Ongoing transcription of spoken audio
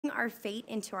Our Fate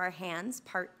into Our Hands,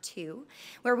 Part 2,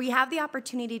 where we have the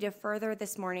opportunity to further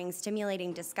this morning's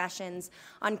stimulating discussions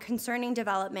on concerning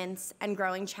developments and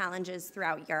growing challenges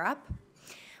throughout Europe.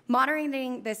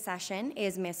 Moderating this session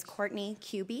is Ms. Courtney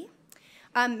Kube.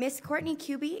 Ms. Courtney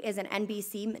Kube is an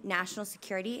NBC national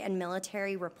security and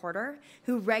military reporter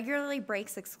who regularly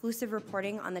breaks exclusive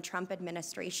reporting on the Trump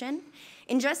administration.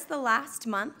 In just the last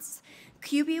months,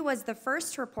 Kube was the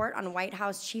first to report on White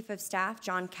House Chief of Staff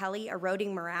John Kelly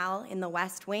eroding morale in the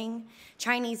West Wing,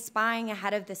 Chinese spying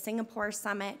ahead of the Singapore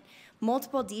summit,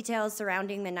 multiple details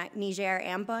surrounding the Niger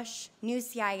ambush, new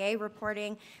CIA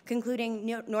reporting concluding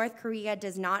North Korea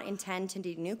does not intend to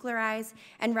denuclearize,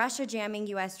 and Russia jamming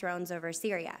U.S. drones over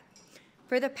Syria.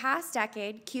 For the past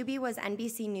decade, Kube was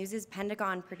NBC News'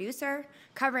 Pentagon producer,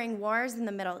 covering wars in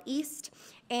the Middle East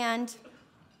and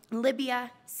Libya,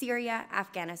 Syria,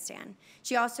 Afghanistan.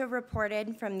 She also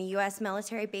reported from the U.S.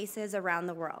 military bases around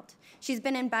the world. She's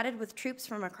been embedded with troops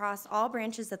from across all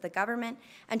branches of the government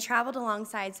and traveled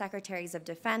alongside secretaries of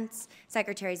defense,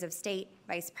 secretaries of state,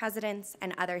 vice presidents,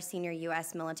 and other senior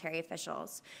U.S. military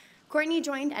officials. Courtney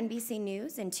joined NBC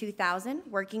News in 2000,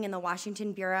 working in the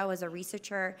Washington Bureau as a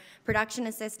researcher, production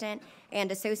assistant,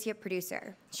 and associate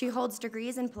producer. She holds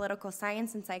degrees in political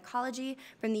science and psychology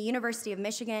from the University of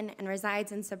Michigan and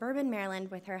resides in suburban Maryland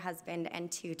with her husband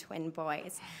and 2 twin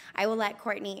boys. I will let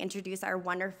Courtney introduce our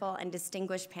wonderful and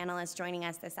distinguished panelists joining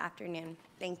us this afternoon.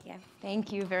 Thank you.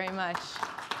 Thank you very much.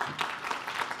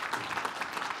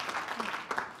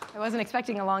 I wasn't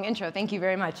expecting a long intro. Thank you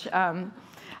very much.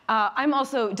 I'm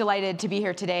also delighted to be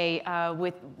here today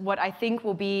with what I think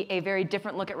will be a very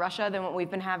different look at Russia than what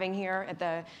we've been having here at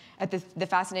the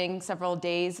fascinating several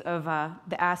days of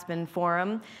the Aspen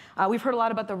Forum. We've heard a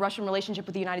lot about the Russian relationship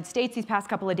with the United States these past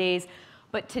couple of days,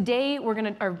 but today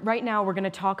right now we're going to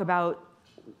talk about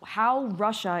how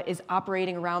Russia is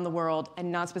operating around the world and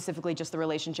not specifically just the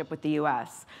relationship with the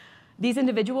US. These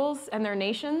individuals and their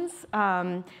nations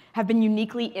have been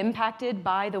uniquely impacted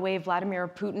by the way Vladimir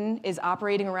Putin is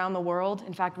operating around the world.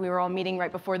 In fact, we were all meeting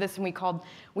right before this, and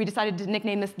we decided to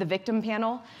nickname this the Victim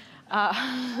Panel.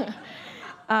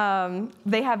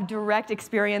 They have direct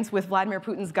experience with Vladimir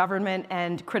Putin's government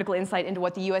and critical insight into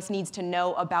what the US needs to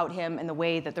know about him and the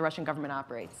way that the Russian government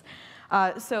operates.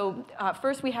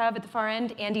 First, we have at the far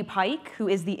end Andy Pike, who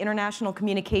is the International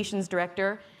Communications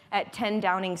Director at 10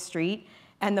 Downing Street,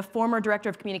 and the former Director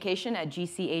of Communication at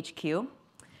GCHQ.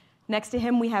 Next to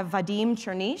him, we have Vadym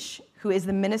Chernysh, who is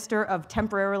the Minister of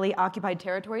Temporarily Occupied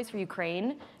Territories for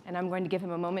Ukraine, and I'm going to give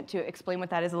him a moment to explain what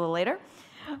that is a little later.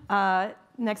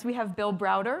 Next, we have Bill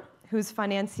Browder, who's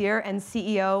financier and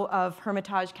CEO of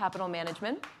Hermitage Capital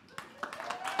Management.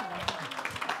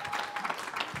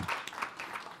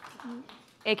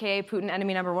 AKA Putin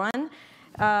enemy number 1.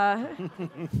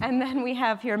 And then we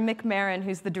have here Mikk Marran,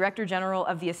 who's the Director General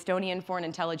of the Estonian Foreign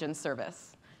Intelligence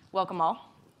Service. Welcome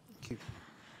all. Thank you.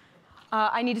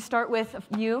 I need to start with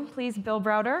you, please, Bill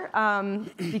Browder,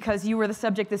 because you were the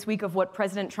subject this week of what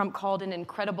President Trump called an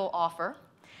incredible offer.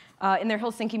 In their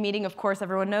Helsinki meeting, of course,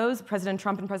 everyone knows, President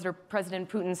Trump and President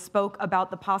Putin spoke about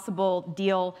the possible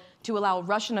deal to allow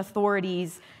Russian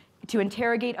authorities to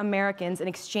interrogate Americans in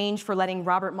exchange for letting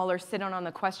Robert Mueller sit on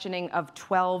the questioning of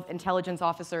 12 intelligence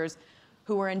officers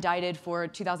who were indicted for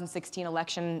 2016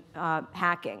 election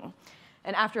hacking.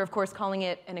 And after, of course, calling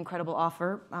it an incredible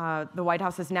offer, the White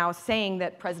House is now saying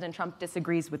that President Trump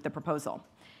disagrees with the proposal.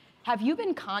 Have you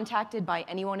been contacted by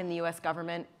anyone in the US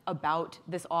government about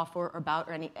this offer or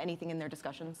anything in their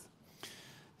discussions?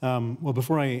 Well,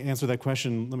 before I answer that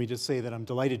question, let me just say that I'm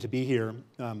delighted to be here.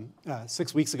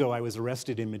 6 weeks ago, I was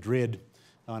arrested in Madrid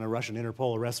on a Russian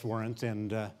Interpol arrest warrant,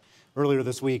 and earlier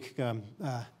this week,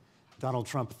 Donald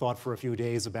Trump thought for a few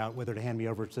days about whether to hand me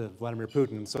over to Vladimir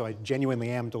Putin, so I genuinely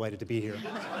am delighted to be here.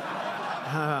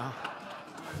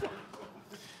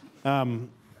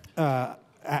 On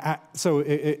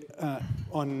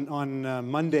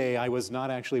Monday, I was not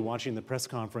actually watching the press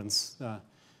conference.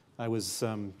 I was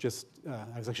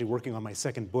actually working on my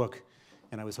second book,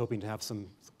 and I was hoping to have some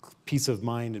peace of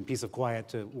mind and peace of quiet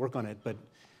to work on it. But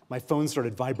my phone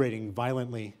started vibrating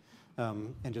violently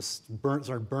and just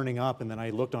started burning up. And then I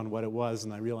looked on what it was,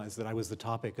 and I realized that I was the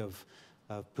topic of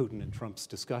Putin and Trump's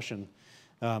discussion.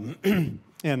 And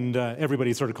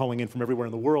everybody started calling in from everywhere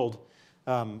in the world.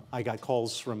 I got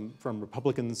calls from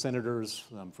Republican senators,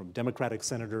 from Democratic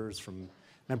senators, from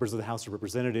members of the House of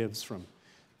Representatives, from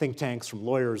think tanks, from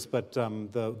lawyers, but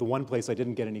the one place I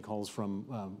didn't get any calls from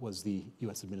was the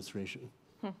U.S. administration.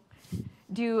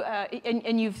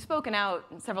 And you've spoken out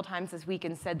several times this week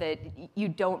and said that you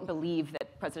don't believe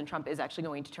that President Trump is actually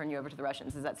going to turn you over to the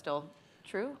Russians. Is that still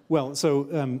true? Well, so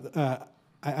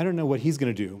I don't know what he's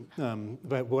going to do,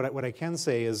 but what I can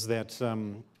say is that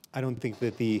I don't think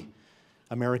that the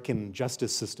American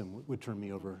justice system would turn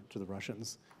me over to the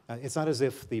Russians. It's not as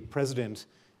if the president,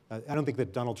 I don't think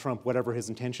that Donald Trump, whatever his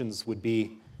intentions would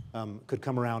be, could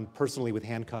come around personally with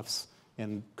handcuffs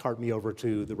and cart me over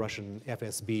to the Russian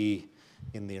FSB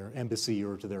in their embassy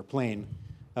or to their plane.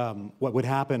 What would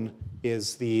happen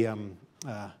is the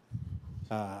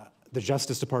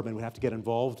Justice Department would have to get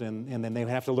involved, and then they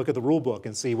would have to look at the rule book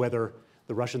and see whether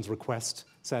the Russians' request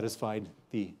satisfied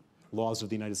the laws of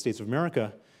the United States of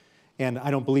America. And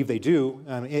I don't believe they do.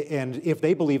 And if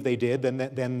they believe they did,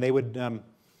 then they would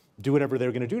do whatever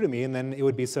they're going to do to me, and then it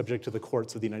would be subject to the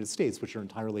courts of the United States, which are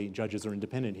entirely, judges are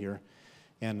independent here.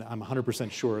 And I'm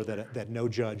 100% sure that no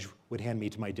judge would hand me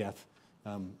to my death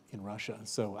in Russia.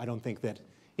 So I don't think that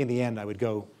in the end I would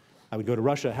go to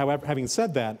Russia. However, having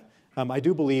said that, I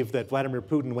do believe that Vladimir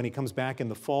Putin, when he comes back in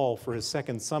the fall for his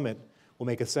second summit, will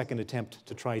make a second attempt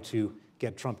to try to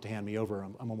get Trump to hand me over.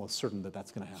 I'm almost certain that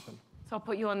that's going to happen. So I'll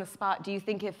put you on the spot. Do you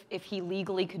think if he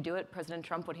legally could do it, President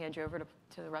Trump would hand you over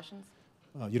to the Russians?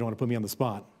 You don't want to put me on the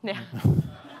spot. Yeah.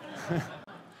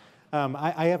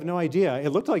 I have no idea. It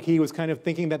looked like he was kind of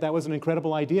thinking that was an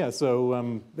incredible idea.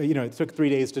 So, it took 3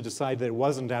 days to decide that it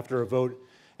wasn't after a vote,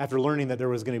 after learning that there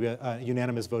was going to be a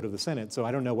unanimous vote of the Senate. So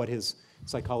I don't know what his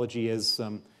psychology is.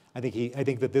 I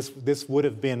think that this would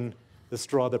have been the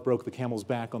straw that broke the camel's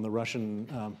back on the Russian.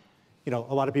 A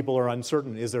lot of people are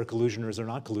uncertain: is there collusion or is there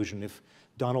not collusion? If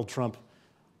Donald Trump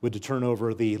would to turn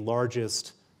over the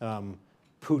largest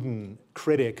Putin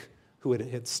critic who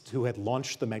had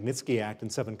launched the Magnitsky Act in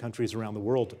 7 countries around the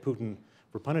world to Putin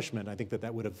for punishment, I think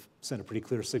that would have sent a pretty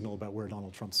clear signal about where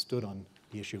Donald Trump stood on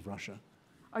the issue of Russia.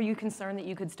 Are you concerned that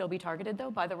you could still be targeted, though,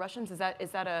 by the Russians?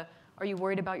 Are you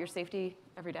worried about your safety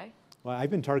every day? Well, I've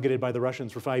been targeted by the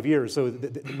Russians for 5 years, so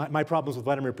my problems with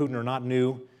Vladimir Putin are not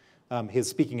new. His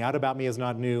speaking out about me is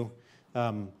not new.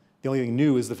 The only thing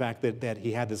new is the fact that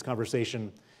he had this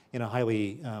conversation in a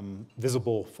highly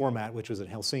visible format, which was at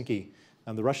Helsinki.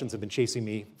 The Russians have been chasing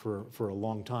me for a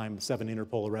long time: 7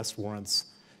 Interpol arrest warrants,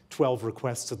 12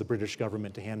 requests to the British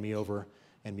government to hand me over,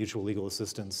 and mutual legal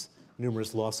assistance,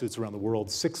 numerous lawsuits around the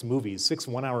world, 6 movies, 6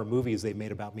 one-hour movies they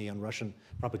made about me on Russian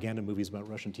propaganda movies about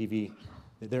Russian TV.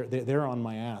 They're on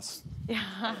my ass. Yeah.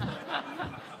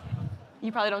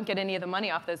 You probably don't get any of the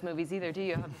money off those movies either, do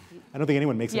you? I don't think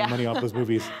anyone makes any money off those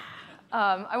movies.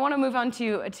 I want to move on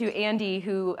to Andy,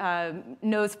 who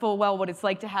knows full well what it's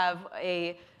like to have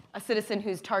a citizen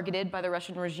who's targeted by the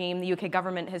Russian regime. The UK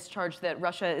government has charged that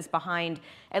Russia is behind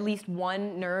at least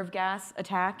 1 nerve gas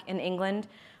attack in England.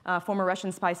 Former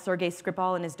Russian spy Sergei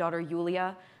Skripal and his daughter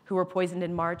Yulia, who were poisoned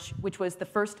in March, which was the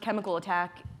first chemical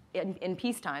attack in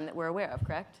peacetime that we're aware of,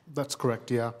 correct? That's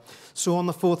correct, yeah. So on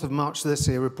the 4th of March this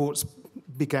year, reports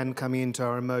began coming into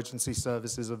our emergency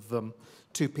services of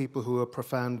 2 people who were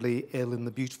profoundly ill in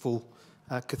the beautiful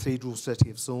cathedral city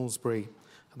of Salisbury.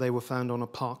 They were found on a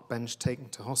park bench, taken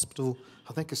to hospital,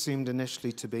 I think assumed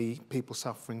initially to be people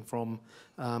suffering from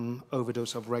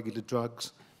overdose of regular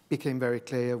drugs. Became very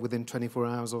clear within 24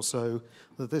 hours or so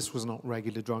that this was not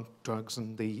regular drugs,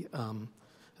 and the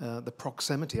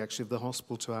proximity actually of the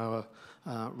hospital to our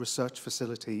research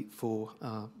facility for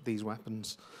these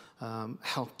weapons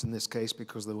helped in this case,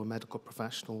 because there were medical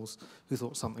professionals who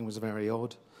thought something was very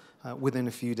odd. Within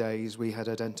a few days, we had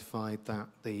identified that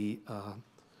the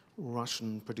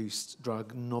Russian-produced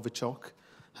drug Novichok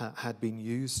had been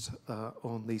used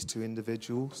on these 2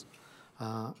 individuals.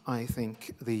 I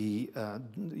think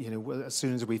as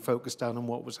soon as we focused down on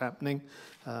what was happening,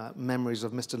 memories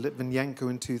of Mr. Litvinenko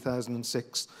in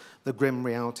 2006, the grim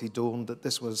reality dawned that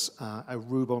this was a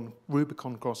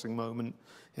Rubicon crossing moment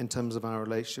in terms of our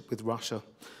relationship with Russia.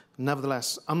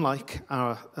 Nevertheless, unlike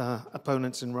our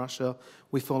opponents in Russia,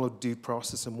 we followed due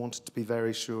process and wanted to be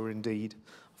very sure indeed.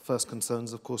 First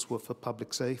concerns, of course, were for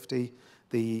public safety.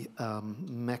 The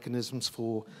mechanisms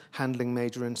for handling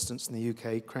major incidents in the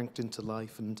UK cranked into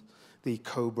life, and the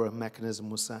COBRA mechanism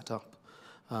was set up.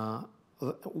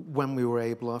 When we were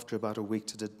able, after about a week,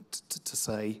 to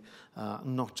say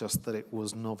not just that it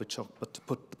was Novichok, but to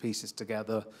put the pieces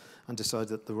together and decide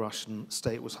that the Russian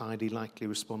state was highly likely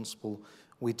responsible,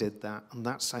 we did that. And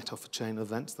that set off a chain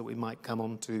of events that we might come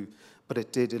on to, but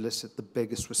it did elicit the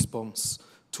biggest response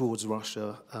towards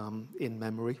Russia in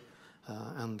memory.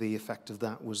 And the effect of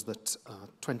that was that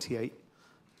 28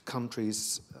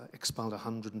 countries expelled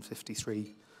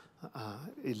 153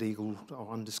 illegal or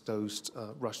undisclosed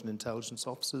Russian intelligence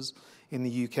officers. In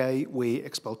the UK, we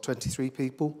expelled 23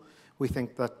 people. We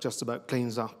think that just about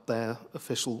cleans up their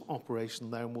official operation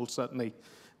there, and will certainly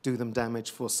do them damage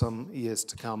for some years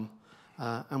to come.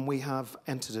 And we have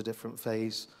entered a different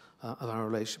phase of our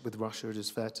relationship with Russia. It is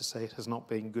fair to say it has not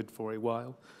been good for a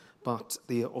while. But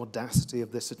the audacity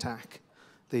of this attack,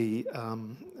 the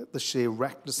sheer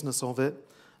recklessness of it,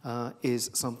 is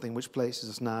something which places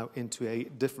us now into a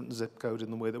different zip code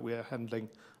in the way that we are handling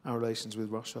our relations with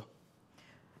Russia.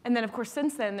 And then, of course,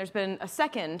 since then, there's been a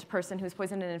second person who was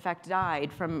poisoned and, in fact,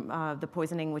 died from the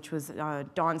poisoning, which was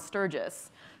Dawn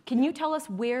Sturgis. Can you tell us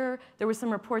where there were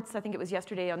some reports, I think it was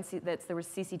yesterday, that there was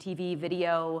CCTV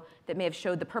video that may have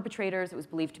showed the perpetrators. It was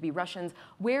believed to be Russians.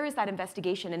 Where is that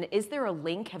investigation? And is there a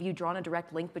link? Have you drawn a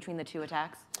direct link between the two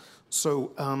attacks?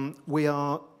 So we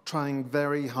are trying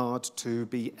very hard to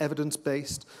be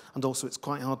evidence-based, and also it's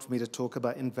quite hard for me to talk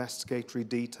about investigatory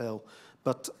detail.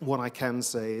 But what I can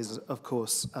say is, of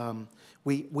course,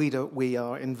 we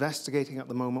are investigating at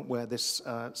the moment where this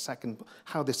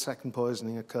how this second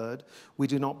poisoning occurred. We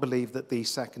do not believe that the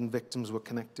second victims were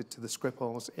connected to the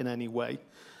Skripals in any way.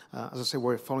 As I say,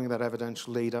 we're following that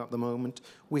evidential lead at the moment.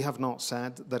 We have not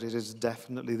said that it is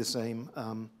definitely the same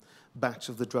batch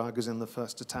of the drug as in the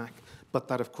first attack, but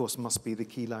that, of course, must be the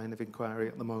key line of inquiry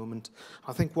at the moment.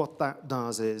 I think what that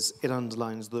does is it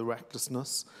underlines the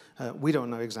recklessness. We don't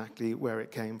know exactly where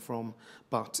it came from,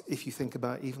 but if you think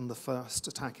about even the first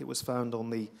attack, it was found on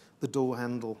the door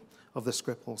handle of the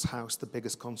Skripal's house, the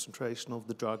biggest concentration of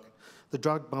the drug. The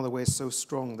drug, by the way, is so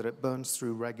strong that it burns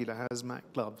through regular hazmat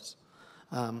gloves.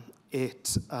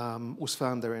 It was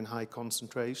found there in high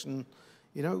concentration.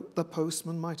 You know, the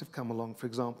postman might have come along, for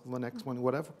example, the next morning,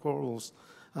 whatever quarrels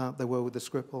there were with the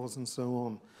Skripals and so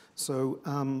on. So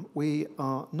we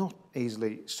are not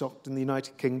easily shocked in the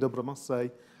United Kingdom, but I must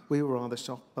say we were rather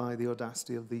shocked by the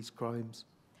audacity of these crimes.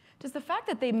 Does the fact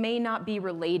that they may not be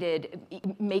related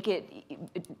make it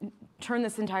turn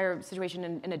this entire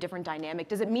situation in a different dynamic?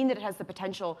 Does it mean that it has the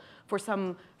potential for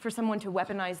someone to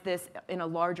weaponize this in a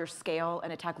larger scale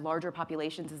and attack larger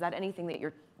populations? Is that anything that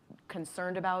you're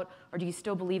concerned about, or do you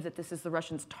still believe that this is the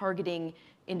Russians targeting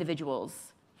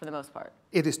individuals for the most part?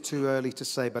 It is too early to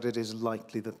say, but it is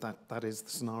likely that is the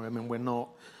scenario. I mean, we're not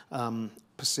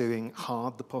pursuing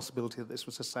hard the possibility that this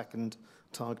was a second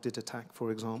targeted attack,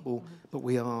 for example, but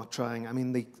we are trying. I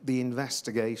mean, the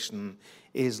investigation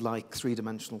is like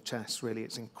three-dimensional chess, really.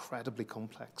 It's incredibly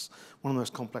complex. One of the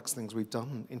most complex things we've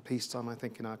done in peacetime, I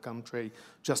think, in our country.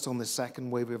 Just on this second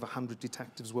wave, we have 100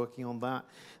 detectives working on that.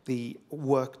 The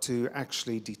work to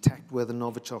actually detect where the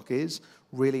Novichok is,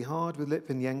 really hard. With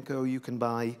Litvinenko, you can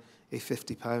buy a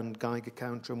 50-pound Geiger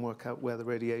counter and work out where the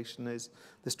radiation is.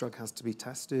 This drug has to be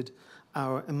tested.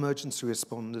 Our emergency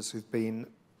responders who've been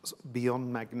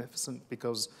beyond magnificent,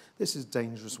 because this is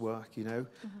dangerous work, you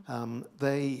know.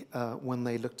 They, when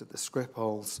they looked at the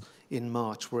Skripals in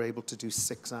March, were able to do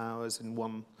 6 hours in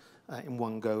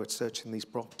one go at searching these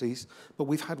properties. But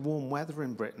we've had warm weather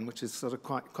in Britain, which is sort of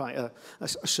quite a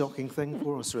shocking thing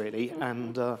for us, really.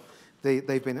 And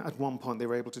they've been, at one point, they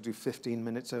were able to do 15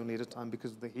 minutes only at a time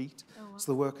because of the heat. Oh, wow.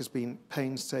 So the work has been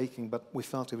painstaking, but we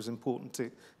felt it was important to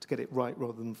get it right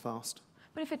rather than fast.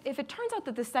 But if it turns out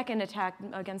that the second attack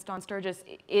against Dawn Sturgis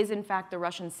is, in fact, the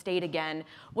Russian state again,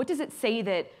 what does it say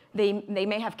that they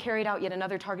may have carried out yet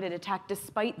another targeted attack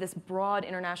despite this broad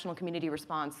international community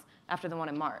response after the one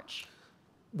in March?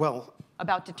 Well,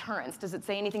 about deterrence, does it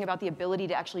say anything about the ability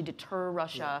to actually deter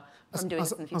Russia from doing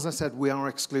this in the future? As I said, we are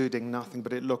excluding nothing,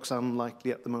 but it looks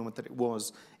unlikely at the moment that it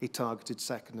was a targeted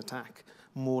second attack.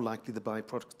 More likely the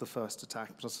byproduct of the first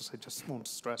attack. But as I say, just want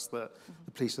to stress that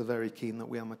the police are very keen that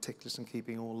we are meticulous in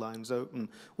keeping all lines open.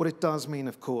 What it does mean,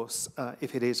 of course,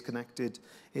 if it is connected,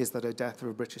 is that a death of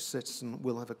a British citizen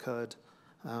will have occurred.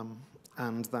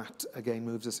 And that, again,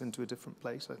 moves us into a different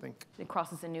place, I think. It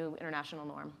crosses a new international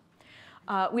norm.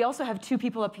 We also have two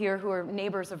people up here who are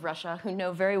neighbors of Russia, who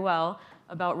know very well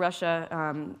about Russia,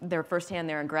 firsthand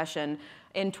their aggression.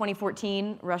 In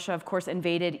 2014, Russia, of course,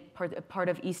 invaded part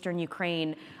of eastern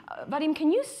Ukraine. Vadym, can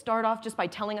you start off just by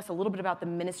telling us a little bit about the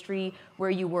ministry where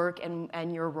you work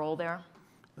and your role there?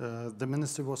 The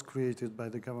ministry was created by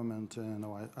the government, and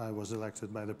I was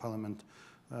elected by the parliament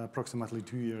approximately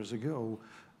 2 years ago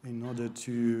in order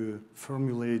to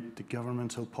formulate the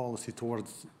governmental policy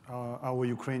towards our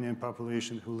Ukrainian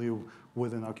population who live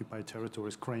within occupied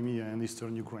territories, Crimea and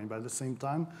eastern Ukraine. But at the same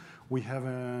time, we have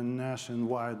a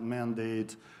nationwide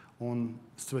mandate on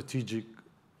strategic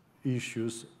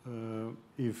issues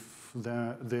if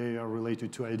they are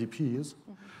related to IDPs,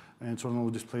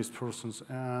 internally displaced persons,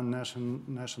 and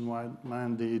nationwide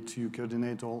mandate to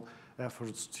coordinate all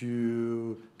efforts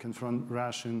to confront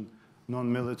Russian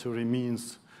non-military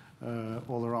means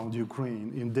all around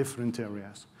Ukraine in different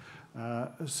areas.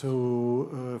 For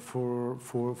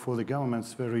the government,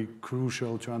 it's very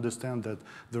crucial to understand that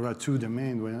there are two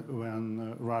domains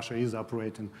when Russia is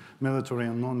operating, military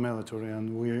and non-military,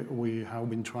 and we have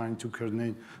been trying to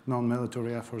coordinate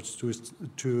non-military efforts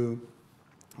to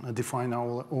define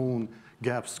our own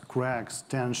gaps, cracks,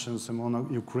 tensions among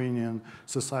Ukrainian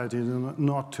society,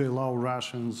 not to allow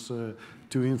Russians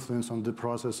to influence on the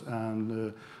process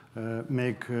and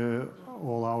make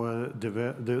all our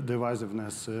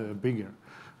divisiveness bigger.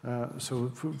 So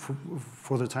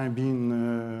for the time being,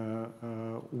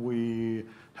 we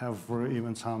have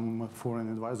even some foreign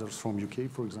advisors from UK,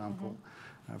 for example,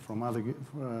 from other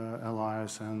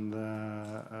allies, and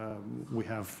we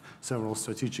have several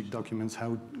strategic documents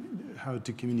how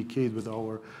to communicate with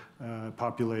our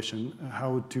population,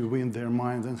 how to win their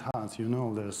minds and hearts. You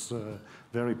know, there's a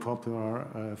very popular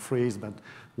phrase, but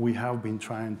we have been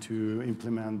trying to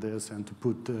implement this and to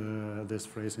put this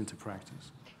phrase into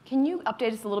practice. Can you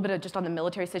update us a little bit just on the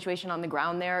military situation on the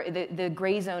ground there? The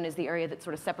gray zone is the area that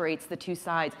sort of separates the two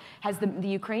sides. Has the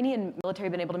Ukrainian military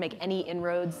been able to make any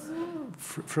inroads?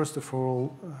 First of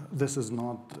all, this is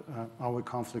not, our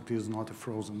conflict is not a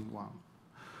frozen one.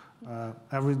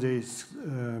 Every day,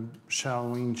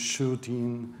 shelling,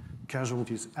 shooting,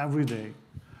 casualties, every day.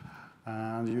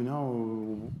 And you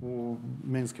know,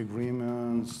 Minsk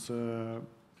agreements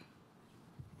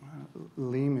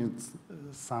limit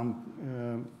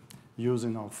some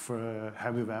using of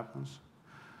heavy weapons,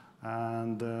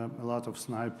 and a lot of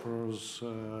snipers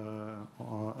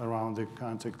around the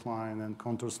contact line and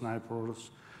counter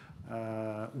snipers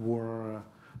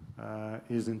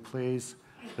is in place.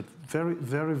 But very,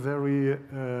 very, very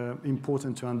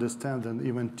important to understand that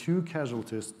even 2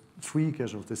 casualties, 3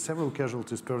 casualties, several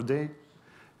casualties per day,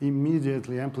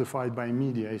 immediately amplified by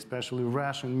media, especially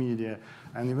Russian media,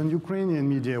 and even Ukrainian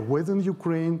media within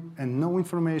Ukraine, and no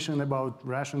information about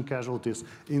Russian casualties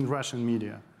in Russian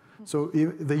media. So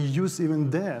they use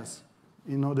even this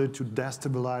in order to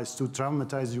destabilize, to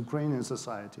traumatize Ukrainian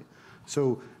society.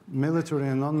 So military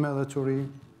and non-military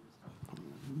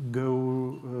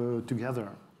go together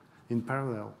in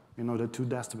parallel in order to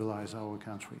destabilize our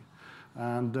country.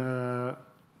 And the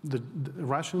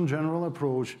Russian general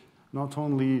approach, not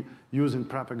only using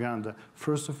propaganda.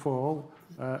 First of all,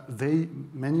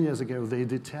 many years ago, they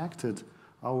detected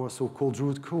our so-called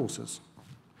root causes.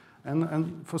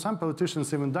 And for some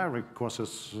politicians, even direct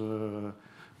causes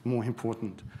more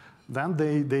important. Then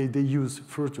they use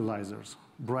fertilizers,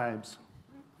 bribes,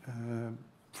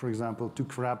 for example, to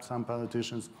corrupt some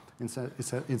politicians,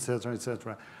 etc.,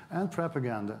 etc., and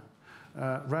propaganda.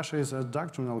 Russia is a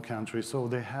doctrinal country, so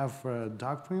they have a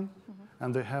doctrine,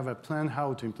 and they have a plan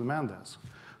how to implement this.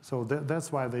 So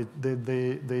that's why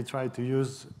they try to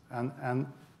use, and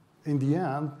in the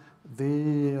end,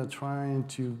 they are trying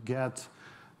to get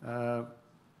a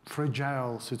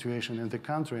fragile situation in the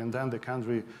country, and then the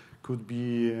country could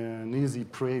be an easy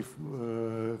prey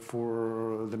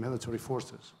for the military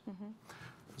forces.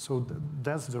 So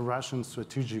that's the Russian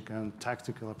strategic and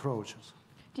tactical approaches.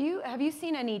 Have you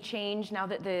seen any change now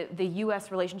that the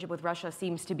U.S. relationship with Russia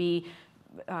seems to be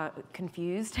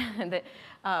confused? That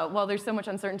while there's so much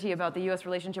uncertainty about the U.S.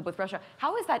 relationship with Russia,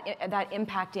 how is that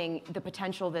impacting the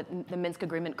potential that the Minsk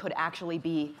agreement could actually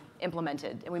be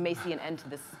implemented, and we may see an end to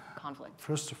this conflict?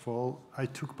 First of all, I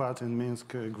took part in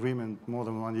Minsk agreement more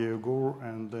than 1 year ago,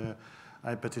 and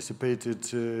I participated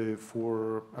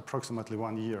for approximately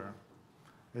 1 year.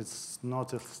 It's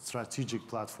not a strategic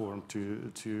platform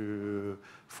to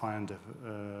find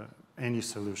any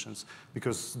solutions,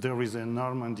 because there is a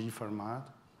Normandy format,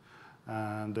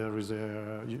 and there is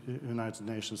a United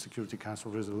Nations Security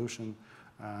Council resolution,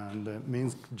 and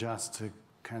Minsk just a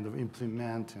kind of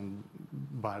implementing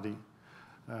body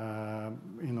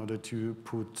in order to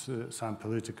put some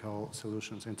political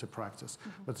solutions into practice.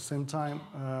 But at the same time,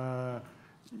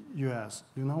 US,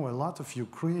 you know, a lot of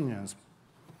Ukrainians,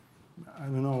 I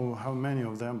don't know how many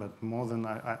of them, but more than,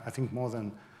 I think more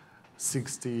than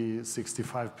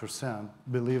 65%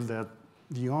 believe that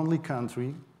the only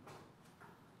country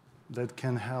that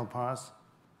can help us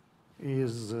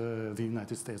is the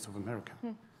United States of America.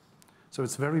 So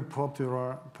it's very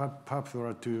popular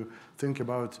to think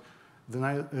about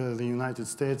the United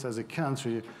States as a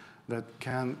country that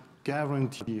can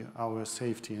guarantee our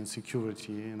safety and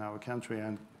security in our country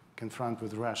and confront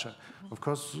with Russia. Of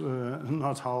course,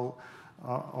 not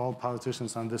all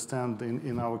politicians understand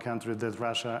in our country that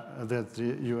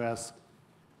the US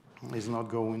is not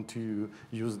going to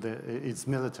use its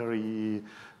military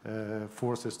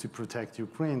forces to protect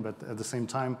Ukraine, but at the same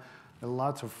time, a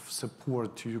lot of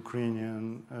support to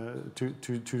Ukrainian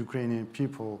to Ukrainian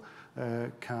people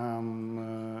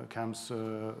comes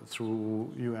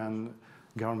through UN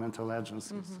governmental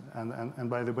agencies. And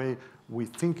by the way, we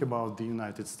think about the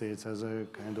United States as a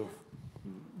kind of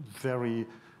very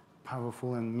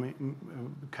powerful and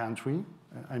country.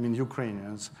 I mean,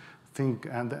 Ukrainians think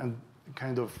and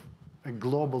kind of a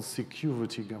global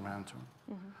security guarantor.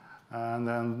 And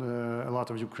then a lot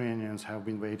of Ukrainians have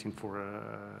been waiting for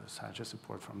such a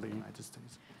support from the United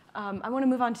States. I want to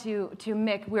move on to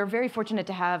Mikk. We're very fortunate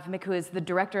to have Mikk, who is the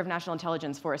Director of National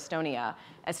Intelligence for Estonia.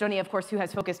 Estonia, of course, who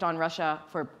has focused on Russia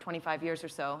for 25 years or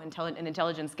so in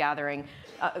intelligence gathering.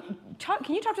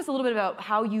 Can you talk to us a little bit about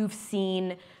how you've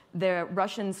seen the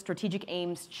Russian strategic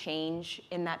aims change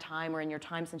in that time or in your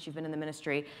time since you've been in the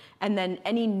ministry? And then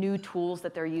any new tools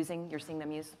that they're using, you're seeing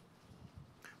them use?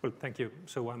 Well, thank you.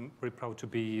 So I'm very proud to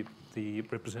be the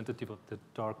representative of the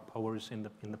dark powers in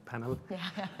the panel.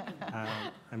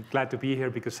 I'm glad to be here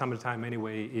because summertime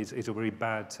anyway is a very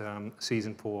bad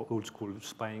season for old school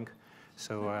spying.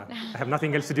 So I have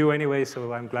nothing else to do anyway,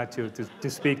 so I'm glad to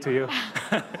speak to you.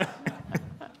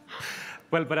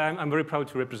 Well, but I'm very proud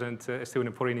to represent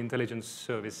Estonian Foreign Intelligence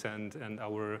Service and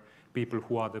our people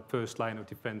who are the first line of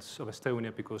defense of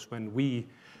Estonia, because when we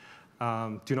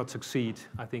do not succeed,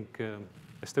 I think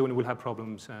Estonia will have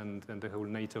problems and the whole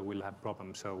NATO will have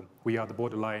problems. So we are the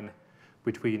borderline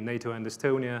between NATO and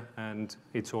Estonia, and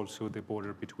it's also the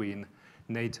border between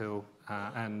NATO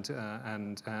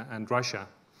and Russia.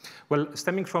 Well,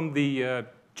 stemming from the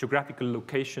geographical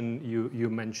location you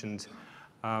mentioned,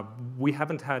 we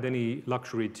haven't had any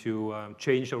luxury to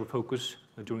change our focus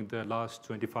during the last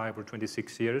 25 or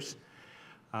 26 years.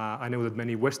 I know that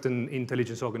many Western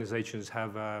intelligence organizations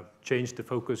have changed the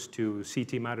focus to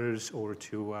CT matters or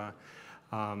to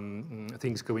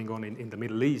things going on in the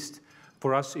Middle East.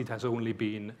 For us, it has only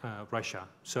been Russia.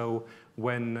 So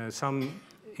when some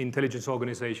intelligence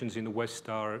organizations in the West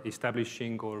are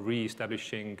establishing or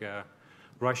re-establishing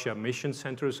Russia mission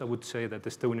centers, I would say that the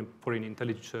Estonian Foreign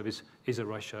Intelligence Service is a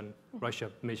Russia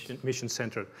mission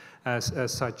center as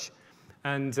such.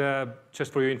 And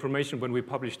just for your information, when we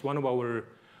published one of our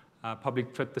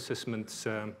public threat assessments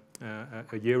a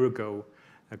year ago,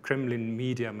 Kremlin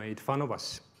media made fun of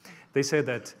us. They said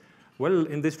that, well,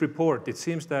 in this report, it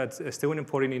seems that Estonian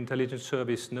Foreign Intelligence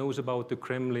Service knows about the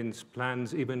Kremlin's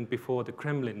plans even before the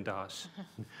Kremlin does.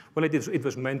 Well, it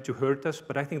was meant to hurt us,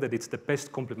 but I think that it's the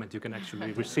best compliment you can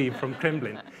actually receive from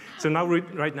Kremlin. So now,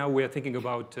 right now, we are thinking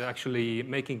about actually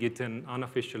making it an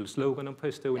unofficial slogan of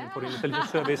Estonian Foreign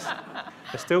Intelligence Service.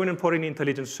 Estonian Foreign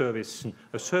Intelligence Service,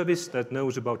 a service that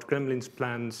knows about Kremlin's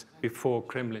plans before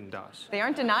Kremlin does. They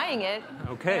aren't denying it.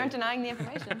 Okay. They aren't denying the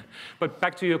information. But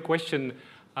back to your question,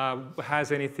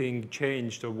 has anything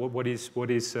changed, or what is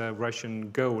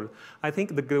Russian goal? I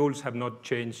think the goals have not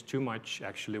changed too much,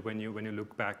 actually, when you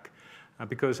look back,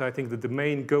 because I think that the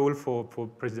main goal for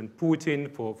President Putin,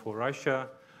 for Russia,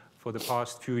 for the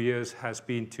past few years has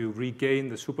been to regain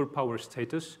the superpower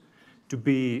status, to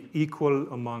be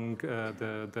equal among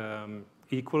the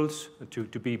equals, to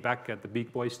be back at the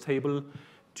big boys table,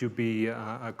 to be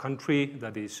a country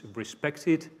that is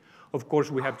respected. Of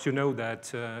course, we have to know that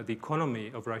the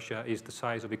economy of Russia is the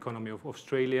size of the economy of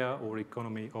Australia or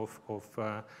economy of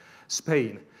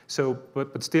Spain. So,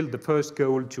 but still, the first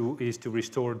goal is to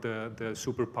restore the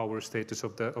superpower status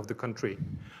of the country.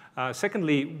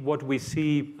 Secondly, what we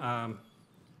see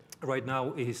right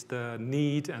now is the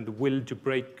need and the will to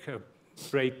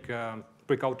break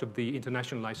out of the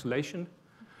international isolation.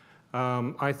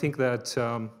 I think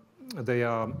that they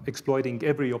are exploiting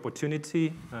every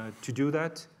opportunity to do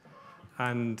that.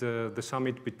 And the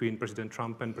summit between President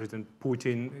Trump and President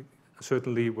Putin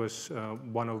certainly was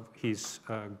one of his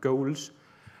goals.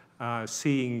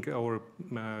 Seeing or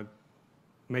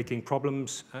making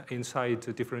problems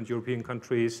inside different European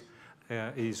countries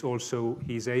is also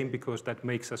his aim, because that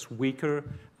makes us weaker.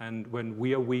 And when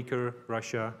we are weaker,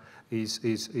 Russia is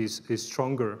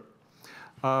stronger.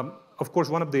 Of course,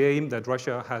 one of the aims that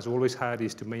Russia has always had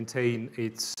is to maintain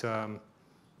its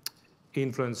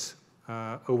influence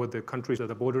over the countries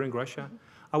that are bordering Russia.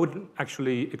 I would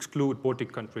actually exclude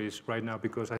Baltic countries right now,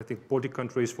 because I think Baltic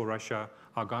countries for Russia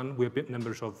are gone. We're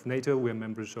members of NATO, we're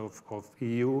members of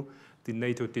EU. The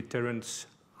NATO deterrence,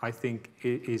 I think,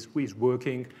 is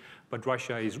working, but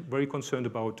Russia is very concerned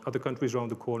about other countries around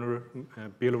the corner,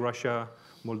 Belarus,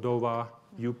 Moldova,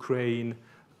 Ukraine,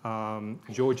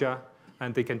 Georgia,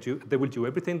 and they will do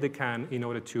everything they can in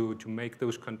order to make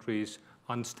those countries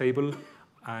unstable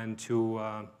and to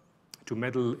to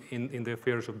meddle in the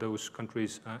affairs of those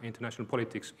countries' international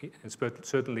politics, and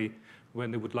certainly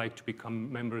when they would like to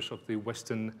become members of the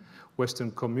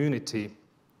Western community.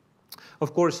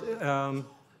 Of course,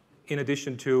 in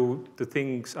addition to the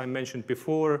things I mentioned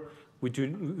before,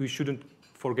 we shouldn't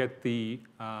forget the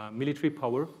military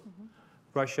power.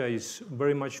 Russia is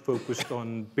very much focused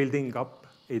on building up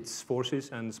its forces,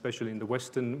 and especially in the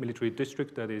Western military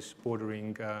district that is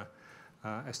bordering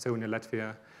Estonia,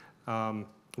 Latvia.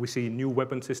 We see new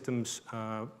weapon systems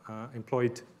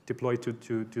deployed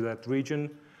to that region.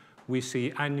 We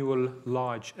see annual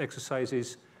large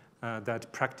exercises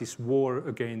that practice war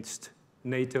against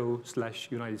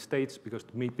NATO/United States, because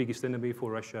the biggest enemy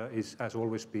for Russia has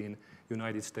always been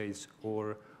United States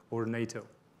or NATO.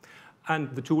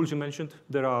 And the tools you mentioned,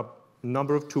 there are a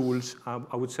number of tools.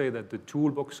 I would say that the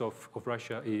toolbox of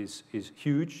Russia is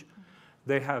huge.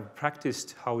 They have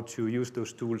practiced how to use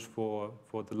those tools for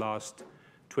the last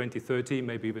 20, 30,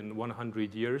 maybe even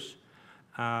 100 years.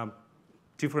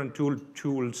 Different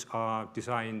tools are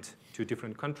designed to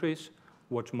different countries.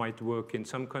 What might work in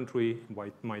some country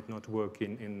might not work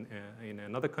in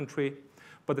another country.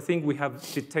 But the thing we have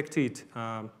detected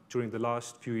during the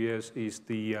last few years is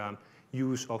the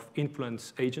use of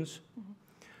influence agents.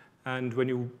 And when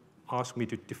you ask me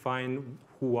to define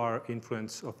who are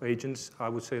influence of agents, I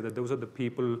would say that those are the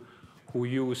people who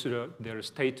use their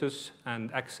status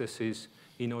and accesses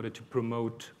in order to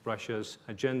promote Russia's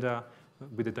agenda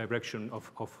with the direction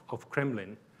of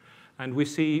Kremlin. And we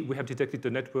have detected a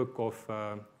network of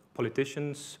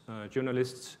politicians,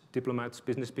 journalists, diplomats,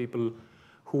 business people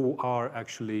who are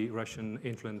actually Russian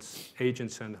influence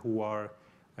agents and who are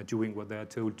doing what they are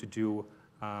told to do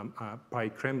by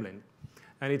Kremlin.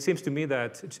 And it seems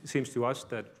to us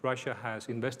that Russia has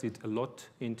invested a lot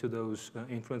into those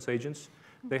influence agents.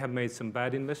 They have made some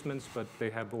bad investments, but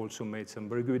they have also made some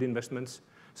very good investments.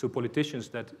 So politicians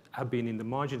that have been in the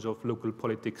margins of local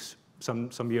politics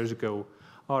some years ago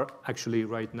are actually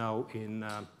right now in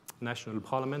national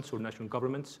parliaments or national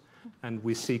governments. And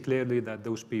we see clearly that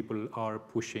those people are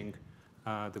pushing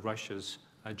the Russia's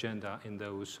agenda in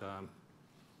those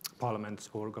parliaments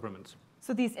or governments.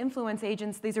 So these influence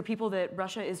agents, these are people that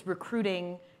Russia is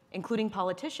recruiting, including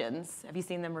politicians. Have you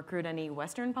seen them recruit any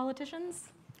Western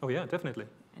politicians? Oh yeah, definitely.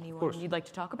 Anyone you'd like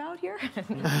to talk about here?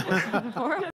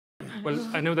 Well,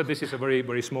 I know that this is a very,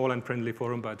 very small and friendly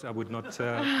forum, but I would not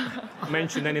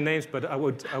mention any names, but I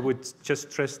would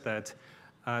just stress that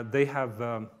they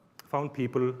have found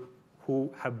people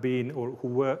who have been or who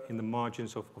were in the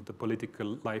margins of the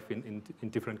political life in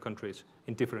different countries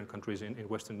in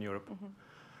Western Europe.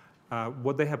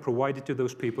 What they have provided to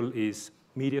those people is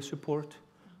media support,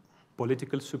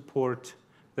 political support.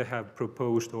 They have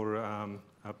proposed or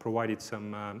provided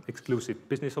some exclusive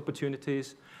business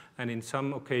opportunities. And in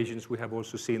some occasions, we have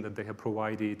also seen that they have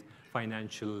provided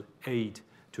financial aid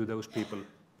to those people.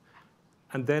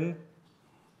 And then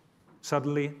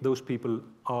suddenly, those people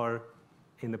are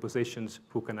in the positions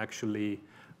who can actually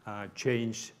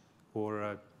change,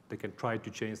 or they can try to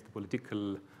change the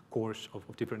political course of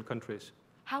different countries.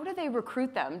 How do they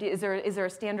recruit them? Is there a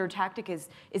standard tactic? Is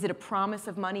it a promise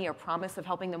of money or promise of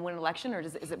helping them win an election, or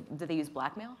do they use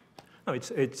blackmail? No,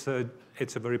 it's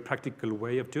a very practical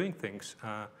way of doing things.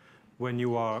 When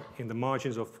you are in the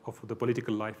margins of the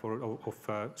political life or of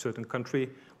a certain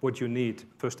country, what you need,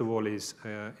 first of all, is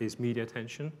media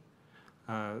attention.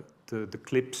 The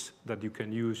clips that you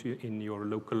can use in your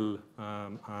local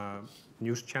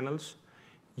news channels.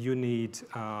 You need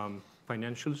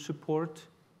financial support.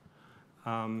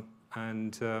 And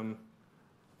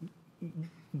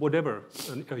whatever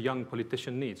a young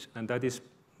politician needs. And that is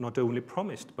not only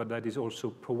promised, but that is also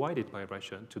provided by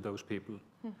Russia to those people.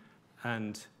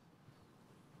 And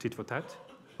tit for tat,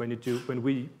 when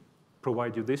we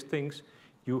provide you these things,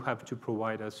 you have to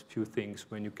provide us few things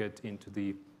when you get into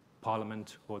the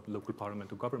parliament or the local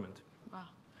parliament or government. Wow.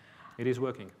 It is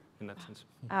working in that sense.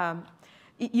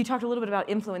 You talked a little bit about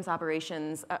influence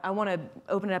operations. I want to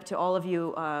open it up to all of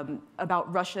you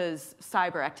about Russia's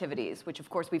cyber activities, which of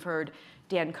course we've heard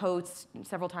Dan Coates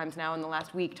several times now in the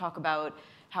last week talk about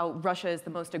how Russia is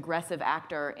the most aggressive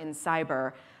actor in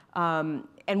cyber.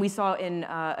 And we saw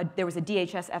there was a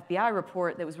DHS FBI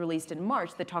report that was released in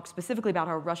March that talked specifically about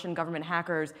how Russian government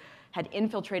hackers had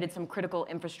infiltrated some critical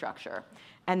infrastructure,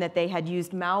 and that they had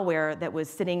used malware that was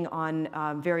sitting on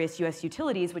various US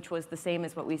utilities, which was the same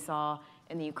as what we saw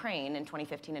in the Ukraine in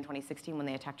 2015 and 2016 when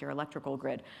they attacked your electrical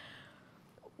grid.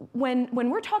 When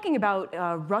we're talking about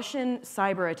Russian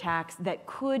cyber attacks that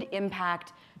could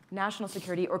impact national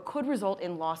security or could result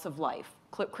in loss of life,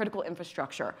 critical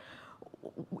infrastructure,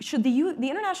 should the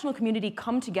international community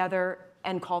come together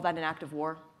and call that an act of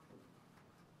war?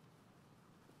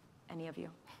 any of you.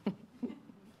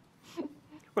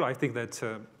 Well, I think that,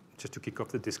 just to kick off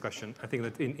the discussion, I think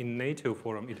that in NATO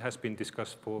forum, it has been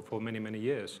discussed for many, many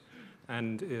years.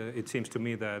 And it seems to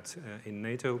me that in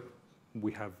NATO,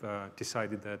 we have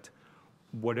decided that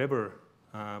whatever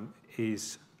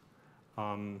is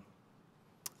a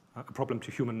problem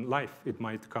to human life, it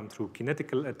might come through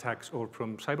kinetical attacks or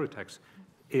from cyber attacks,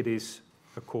 it is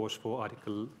a cause for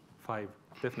Article 5,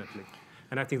 definitely.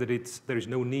 And I think that there is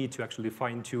no need to actually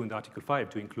fine-tune the Article 5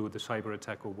 to include the cyber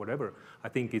attack or whatever. I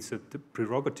think it's the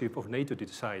prerogative of NATO to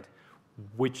decide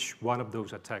which one of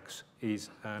those attacks is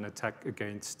an attack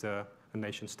against a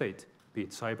nation state, be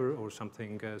it cyber or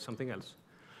something else.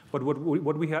 But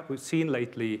what we have seen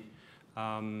lately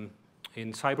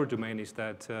in cyber domain is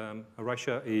that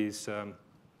Russia is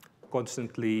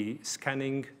constantly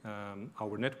scanning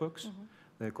our networks. Mm-hmm.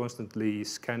 They're constantly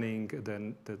scanning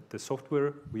the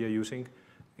software we are using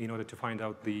in order to find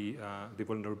out the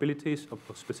vulnerabilities of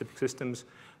specific systems.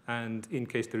 And in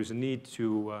case there is a need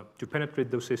to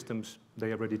penetrate those systems,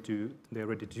 they are ready to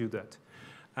do that.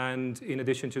 And in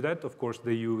addition to that, of course,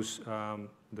 they use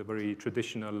the very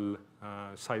traditional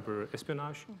cyber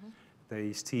espionage. Mm-hmm.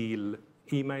 They steal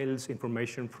emails,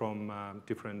 information from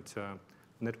different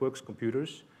networks,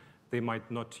 computers. They might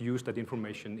not use that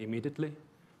information immediately.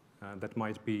 That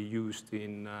might be used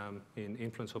in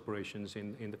influence operations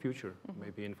in the future, mm-hmm.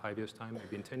 maybe in 5 years' time,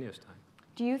 maybe in 10 years' time.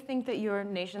 Do you think that your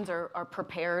nations are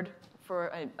prepared for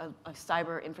a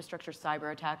cyber infrastructure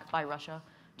cyber attack by Russia?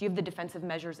 Do you have the defensive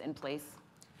measures in place?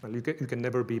 Well, you can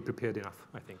never be prepared enough,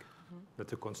 I think. Mm-hmm.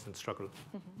 That's a constant struggle.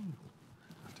 Mm-hmm.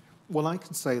 Well, I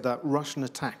can say that Russian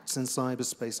attacks in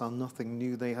cyberspace are nothing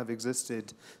new. They have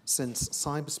existed since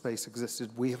cyberspace existed.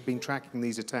 We have been tracking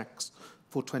these attacks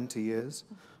for 20 years.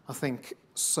 I think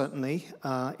certainly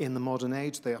in the modern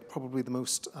age, they are probably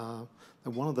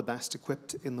they're one of the best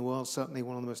equipped in the world, certainly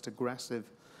one of the most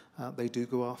aggressive. They do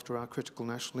go after our critical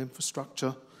national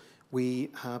infrastructure. We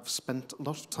have spent a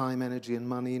lot of time, energy, and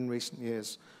money in recent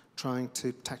years trying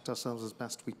to protect ourselves as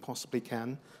best we possibly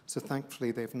can. So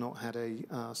thankfully, they've not had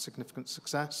a significant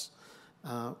success.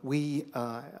 We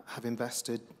have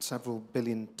invested several $1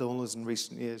 billion in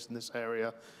recent years in this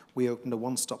area. We opened a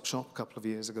one-stop shop a couple of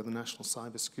years ago, the National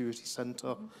Cybersecurity Center,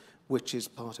 mm-hmm. which is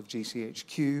part of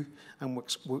GCHQ and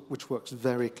which works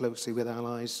very closely with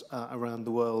allies around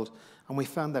the world. And we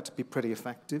found that to be pretty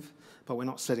effective, but we're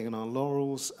not sitting on our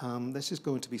laurels. This is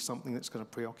going to be something that's going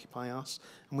to preoccupy us.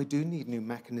 And we do need new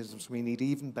mechanisms. We need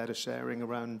even better sharing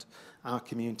around our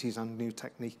communities and new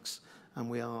techniques. And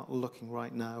we are looking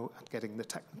right now at getting the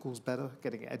technicals better,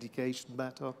 getting education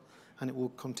better, and it will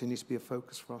continue to be a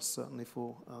focus for us, certainly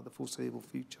for the foreseeable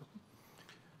future.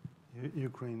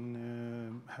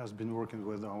 Ukraine has been working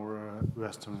with our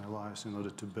Western allies in order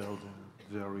to build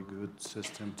a very good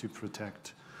system to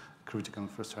protect critical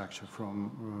infrastructure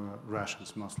from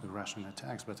Russians, mostly Russian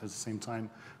attacks. But at the same time,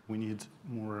 we need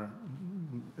more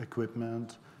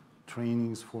equipment,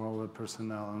 trainings for our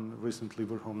personnel. And recently,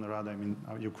 Verkhovna Rada,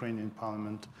 our Ukrainian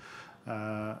parliament,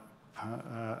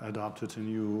 adopted a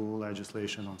new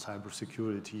legislation on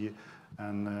cybersecurity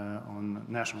and on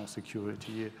national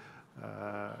security.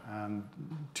 And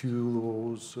 2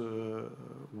 laws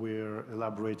were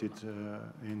elaborated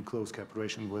in close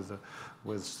cooperation with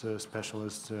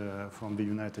specialists from the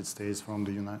United States, from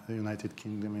the United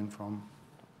Kingdom, and from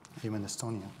even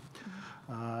Estonia.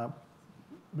 Mm-hmm.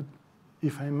 But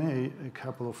if I may, a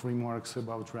couple of remarks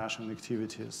about Russian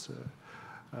activities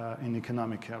in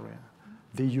economic area.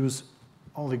 They use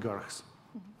oligarchs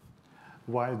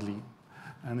mm-hmm. widely,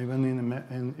 and even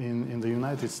in the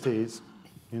United States,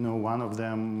 one of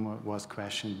them was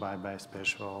questioned by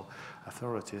special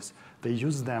authorities. They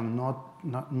use them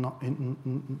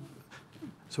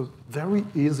so very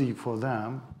easy for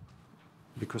them,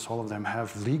 because all of them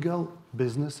have legal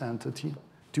business entity,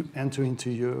 to enter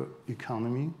into your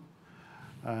economy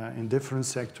in different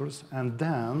sectors, and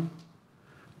then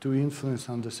to influence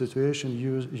on the situation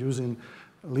using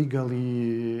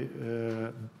legally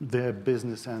their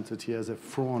business entity as a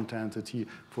front entity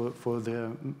for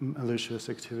their malicious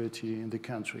activity in the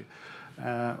country.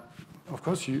 Of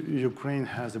course, Ukraine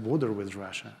has a border with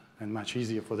Russia, and much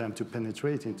easier for them to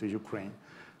penetrate into Ukraine.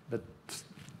 But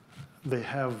they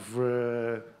have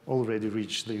already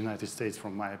reached the United States,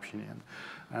 from my opinion.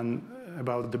 And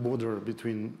about the border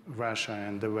between Russia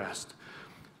and the West,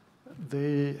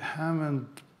 they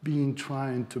haven't been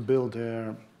trying to build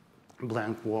a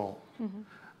blank wall. Mm-hmm.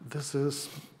 This is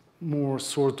more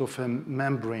sort of a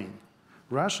membrane.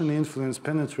 Russian influence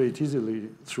penetrates easily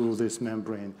through this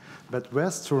membrane, but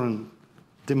Western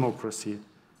democracy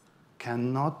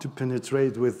cannot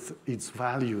penetrate with its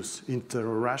values into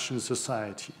Russian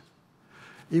society.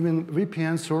 Even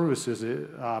VPN services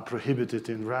are prohibited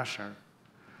in Russia.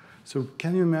 So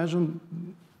can you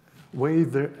imagine where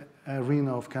the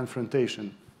arena of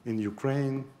confrontation in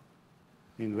Ukraine,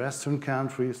 in Western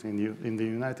countries, in the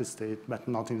United States, but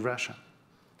not in Russia?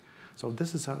 So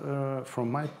this is,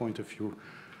 from my point of view,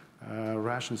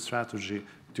 Russian strategy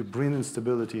to bring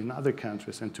instability in other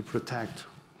countries and to protect,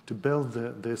 to build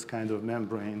this kind of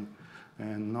membrane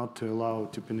and not to allow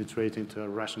to penetrate into a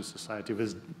Russian society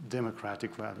with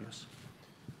democratic values.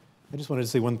 I just wanted to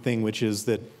say one thing, which is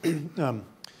that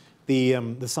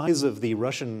the size of the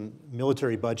Russian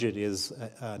military budget is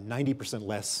 90%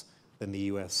 less than the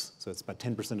US. So it's about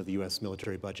 10% of the US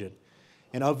military budget.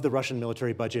 And of the Russian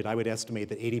military budget, I would estimate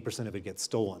that 80% of it gets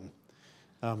stolen.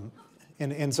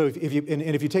 And so if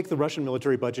you take the Russian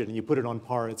military budget and you put it on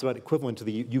par, it's about equivalent to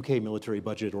the UK military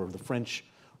budget or the French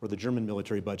or the German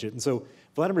military budget. And so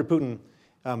Vladimir Putin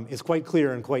is quite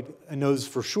clear and knows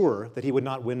for sure that he would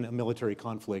not win a military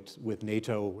conflict with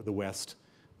NATO or the West,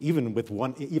 even with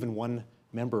one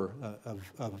member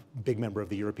big member of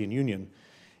the European Union.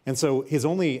 And so his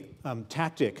only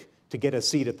tactic to get a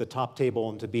seat at the top table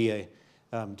and to be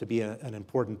an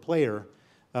important player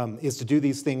is to do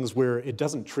these things where it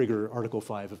doesn't trigger Article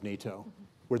 5 of NATO,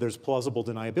 where there's plausible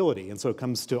deniability. And so it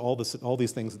comes to all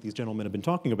these things that these gentlemen have been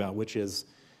talking about, which is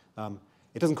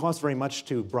it doesn't cost very much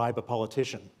to bribe a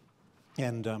politician.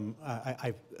 And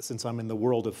since I'm in the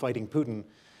world of fighting Putin,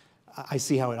 I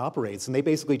see how it operates. And they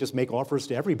basically just make offers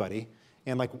to everybody.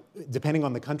 And like, depending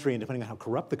on the country and depending on how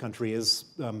corrupt the country is,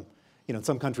 in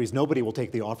some countries, nobody will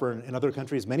take the offer. And in other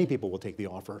countries, many people will take the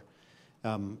offer.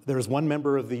 There is one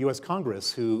member of the US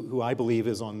Congress who I believe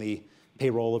is on the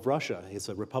payroll of Russia. He's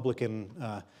a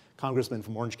Republican congressman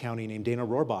from Orange County named Dana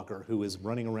Rohrabacher, who is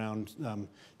running around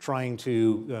trying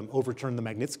to overturn the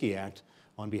Magnitsky Act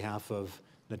on behalf of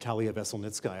Natalia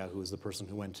Veselnitskaya, who is the person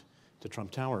who went to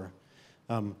Trump Tower.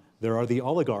 There are the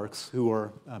oligarchs who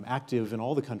are active in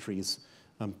all the countries,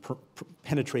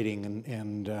 penetrating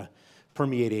and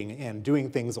permeating and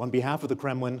doing things on behalf of the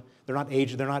Kremlin. They're not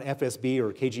FSB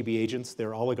or KGB agents.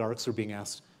 They're oligarchs who are being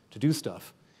asked to do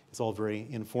stuff. It's all very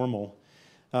informal.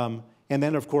 And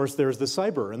then, of course, there's the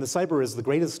cyber. And the cyber is the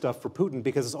greatest stuff for Putin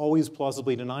because it's always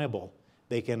plausibly deniable.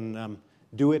 They can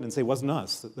do it and say, it wasn't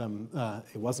us.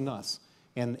 It wasn't us.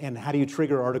 And how do you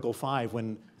trigger Article 5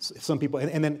 when some people,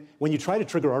 and then when you try to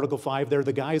trigger Article 5, they're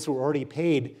the guys who are already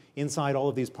paid inside all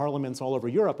of these parliaments all over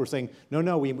Europe who are saying,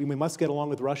 no, we must get along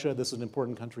with Russia, this is an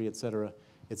important country, et cetera,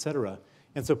 et cetera.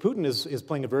 And so Putin is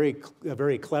playing a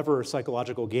very clever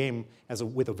psychological game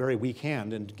with a very weak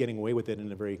hand and getting away with it in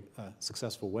a very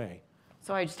successful way.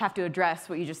 So I just have to address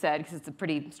what you just said, because it's a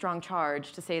pretty strong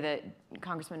charge to say that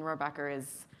Congressman Rohrabacher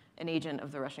is an agent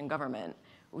of the Russian government.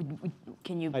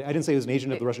 Can you? I didn't say he was an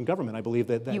agent of the Russian government. I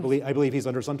believe I believe he's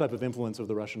under some type of influence of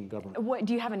the Russian government. What,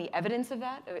 do you have any evidence of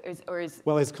that, or is?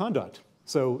 Well, his conduct.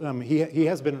 So he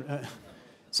has been.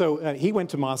 He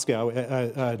went to Moscow.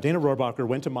 Dana Rohrabacher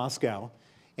went to Moscow,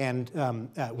 and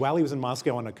while he was in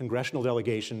Moscow on a congressional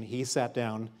delegation, he sat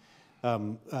down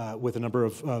with a number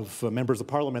of members of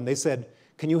parliament. They said,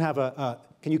 "Can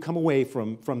you come away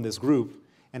from this group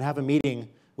and have a meeting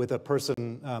with a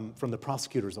person from the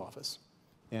prosecutor's office?"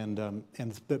 And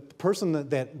the person that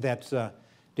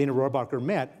Dana Rohrabacher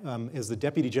met is the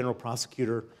deputy general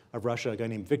prosecutor of Russia, a guy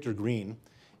named Victor Green.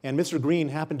 And Mr. Green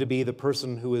happened to be the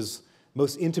person who is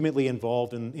most intimately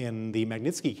involved in the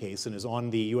Magnitsky case and is on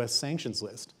the US sanctions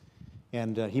list.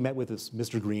 And he met with this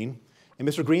Mr. Green. And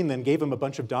Mr. Green then gave him a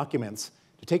bunch of documents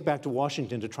to take back to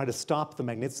Washington to try to stop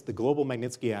the global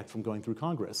Magnitsky Act from going through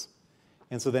Congress.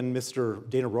 And so then Mr.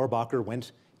 Dana Rohrabacher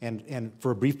went and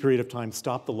for a brief period of time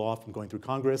stopped the law from going through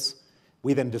Congress.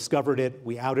 We then discovered it.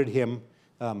 We outed him.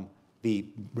 The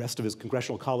rest of his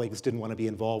congressional colleagues didn't want to be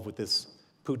involved with this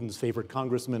Putin's favorite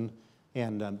congressman,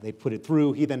 and they put it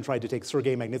through. He then tried to take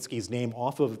Sergei Magnitsky's name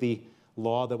off of the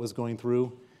law that was going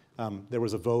through. There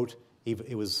was a vote.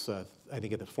 It was, I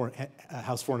think, at the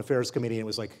House Foreign Affairs Committee, and it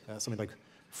was like something like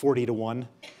 40-1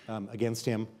 against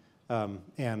him,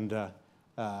 and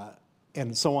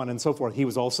so on and so forth. He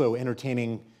was also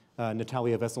entertaining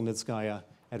Natalia Veselnitskaya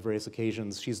at various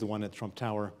occasions. She's the one at Trump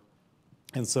Tower.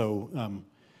 And so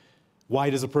why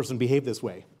does a person behave this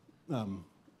way?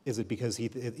 Is it because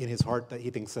in his heart that he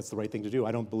thinks that's the right thing to do?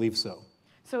 I don't believe so.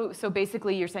 So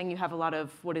basically you're saying you have a lot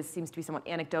of what seems to be somewhat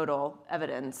anecdotal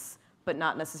evidence, but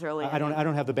not necessarily... I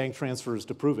don't have the bank transfers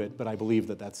to prove it, but I believe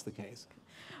that that's the case.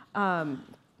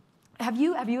 Have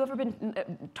you ever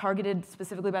been targeted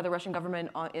specifically by the Russian government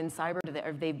in cyber?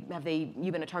 Have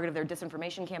you been a target of their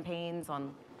disinformation campaigns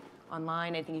on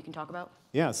online? Anything you can talk about?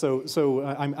 Yeah, so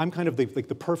I'm kind of the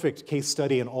perfect case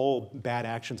study in all bad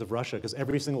actions of Russia, because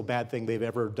every single bad thing they've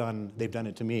ever done, they've done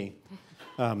it to me.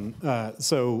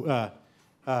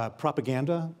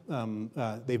 Propaganda.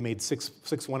 They've made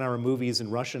six one-hour movies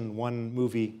in Russian, one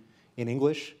movie in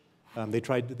English. They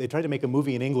tried to make a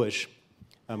movie in English.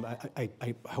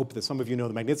 I hope that some of you know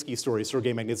the Magnitsky story.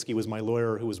 Sergei Magnitsky was my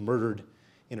lawyer who was murdered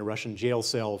in a Russian jail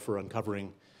cell for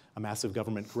uncovering a massive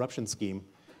government corruption scheme.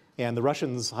 And the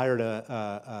Russians hired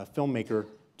a filmmaker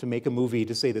to make a movie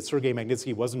to say that Sergei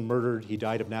Magnitsky wasn't murdered, he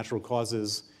died of natural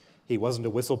causes, he wasn't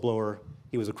a whistleblower,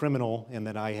 he was a criminal, and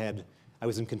that I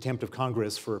was in contempt of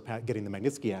Congress for getting the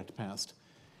Magnitsky Act passed.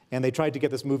 And they tried to get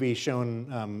this movie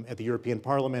shown at the European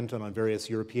Parliament and on various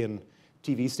European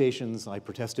TV stations. I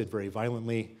protested very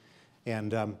violently,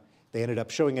 and they ended up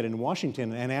showing it in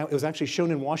Washington. And it was actually shown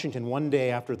in Washington one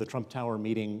day after the Trump Tower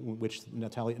meeting, which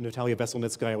Natalia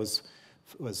Veselnitskaya was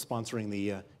sponsoring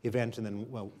the event, and then,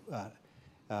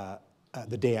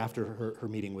 the day after her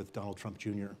meeting with Donald Trump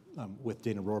Jr., with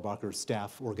Dana Rohrabacher's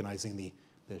staff organizing the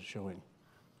showing.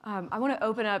 I want to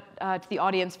open up to the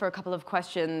audience for a couple of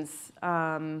questions.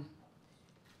 Kim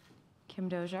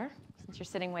Dozier, since you're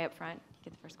sitting way up front, you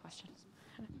get the first question.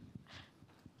 Thank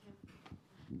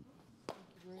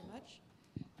you very much.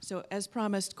 So as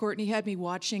promised, Courtney had me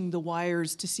watching the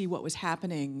wires to see what was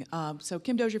happening. So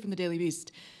Kim Dozier from the Daily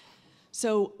Beast.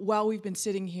 So while we've been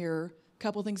sitting here, a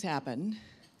couple things happened.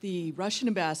 The Russian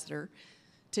ambassador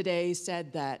today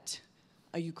said that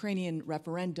a Ukrainian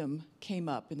referendum came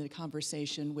up in the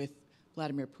conversation with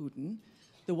Vladimir Putin.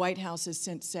 The White House has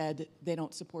since said they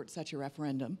don't support such a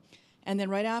referendum. And then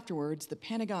right afterwards, the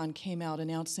Pentagon came out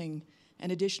announcing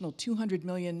an additional $200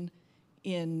 million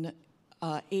in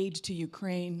aid to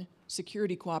Ukraine,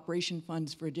 security cooperation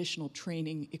funds for additional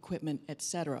training, equipment, et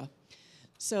cetera.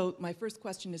 So my first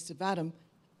question is to Vadym.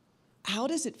 How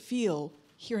does it feel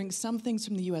hearing some things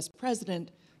from the US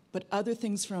president, but other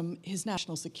things from his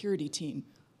national security team?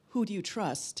 Who do you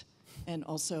trust? And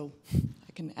also,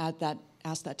 I can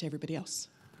ask that to everybody else.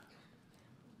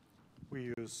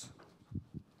 We use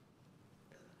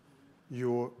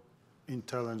your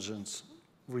intelligence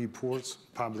reports,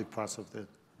 public parts of that,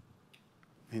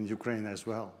 in Ukraine as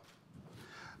well.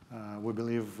 We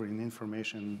believe in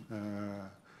information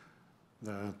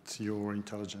that your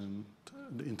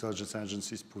intelligence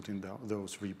agencies put in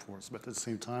those reports. But at the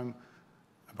same time,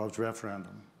 about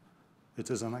referendum, it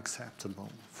is unacceptable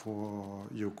for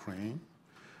Ukraine.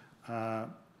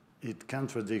 It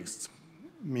contradicts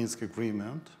Minsk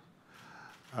agreement.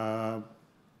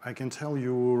 I can tell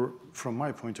you, from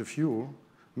my point of view,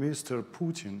 Mr.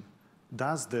 Putin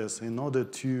does this in order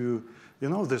to,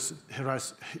 this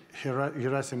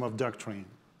Gerasimov doctrine.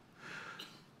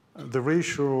 The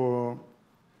ratio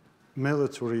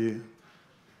military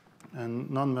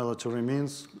and non-military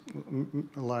means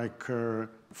like 4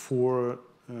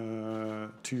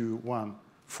 to 1.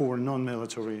 4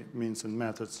 non-military means and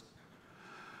methods.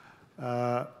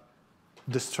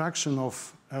 Destruction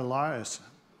of allies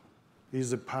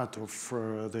is a part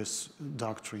of this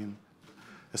doctrine,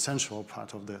 essential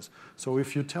part of this. So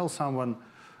if you tell someone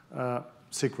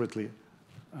secretly,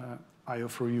 I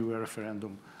offer you a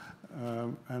referendum,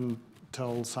 and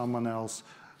tell someone else,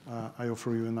 I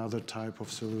offer you another type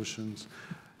of solutions,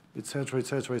 etc.,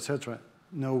 etc., etc.,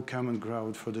 no common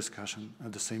ground for discussion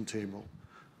at the same table.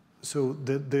 So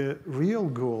the real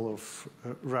goal of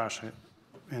Russia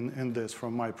in this,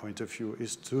 from my point of view,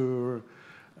 is to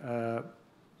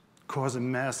cause a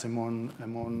mess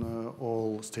among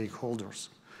all stakeholders,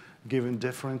 giving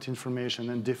different information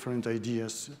and different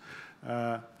ideas.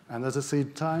 And at the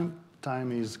same time,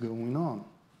 time is going on.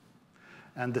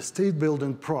 And the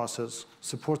state-building process,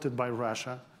 supported by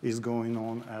Russia, is going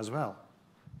on as well.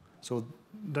 So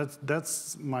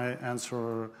that's my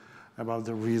answer about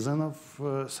the reason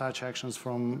of such actions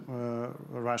from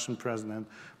a Russian president.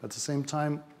 But at the same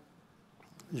time,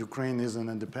 Ukraine is an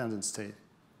independent state.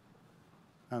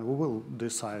 And we will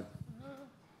decide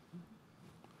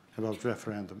about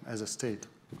referendum as a state,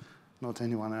 not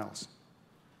anyone else.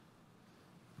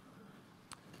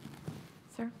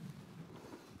 Sir?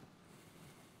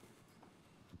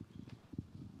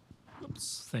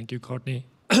 Oops. Thank you, Courtney.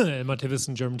 Elmar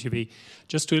Tiverson, German TV.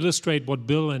 Just to illustrate what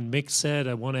Bill and Mikk said,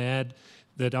 I want to add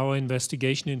that our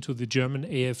investigation into the German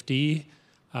AfD,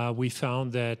 we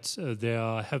found that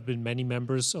there have been many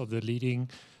members of the leading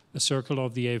circle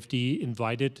of the AfD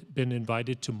been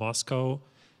invited to Moscow,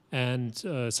 and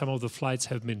some of the flights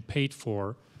have been paid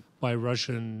for by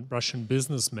Russian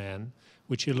businessmen,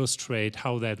 which illustrate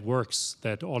how that works,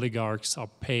 that oligarchs are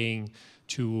paying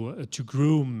to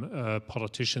groom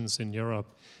politicians in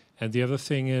Europe. And the other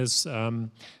thing is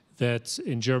that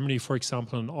in Germany, for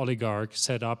example, an oligarch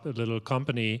set up a little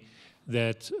company,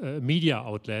 that media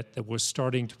outlet that was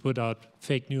starting to put out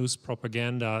fake news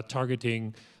propaganda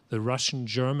targeting the Russian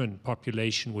German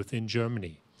population within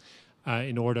Germany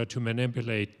in order to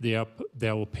manipulate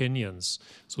their opinions.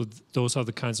 So those are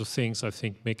the kinds of things I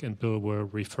think Mikk and Bill were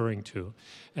referring to.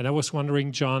 And I was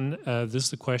wondering, John, this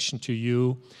is a question to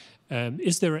you.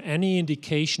 Is there any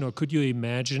indication, or could you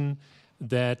imagine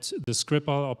that the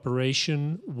Skripal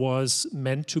operation was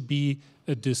meant to be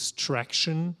a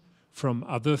distraction from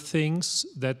other things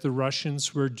that the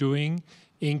Russians were doing,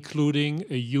 including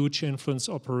a huge influence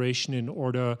operation in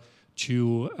order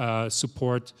to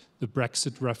support the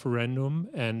Brexit referendum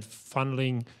and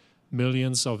funneling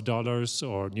millions of dollars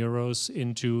or euros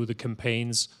into the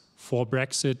campaigns for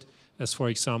Brexit, as, for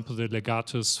example, the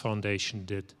Legatus Foundation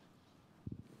did?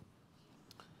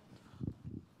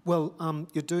 Well,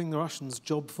 you're doing the Russians'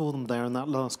 job for them there in that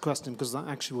last question, because that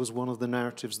actually was one of the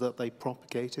narratives that they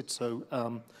propagated.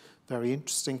 So very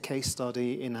interesting case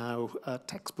study in how,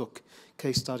 textbook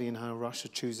case study in how Russia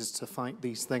chooses to fight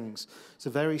these things. So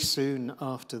very soon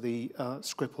after the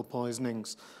Skripal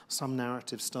poisonings, some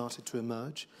narratives started to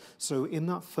emerge. So in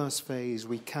that first phase,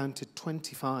 we counted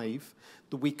 25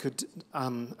 that we could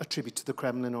attribute to the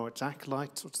Kremlin or its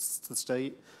acolytes, or to the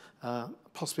state,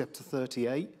 possibly up to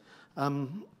 38.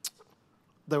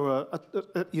 There were,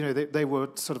 they were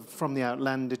sort of from the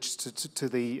outlandish to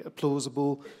the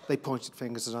plausible. They pointed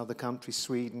fingers at other countries,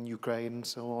 Sweden, Ukraine, and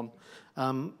so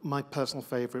on. My personal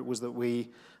favourite was that we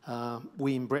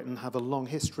in Britain have a long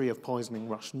history of poisoning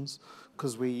Russians,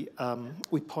 because we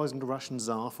poisoned a Russian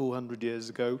Tsar 400 years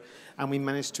ago, and we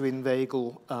managed to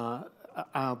inveigle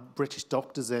our British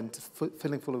doctors into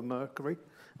filling full of mercury.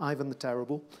 Ivan the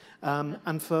Terrible.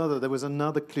 And further, there was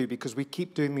another clue, because we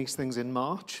keep doing these things in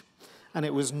March, and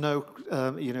it was no,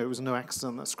 it was no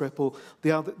accident that Skripal.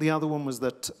 The other one was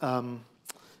that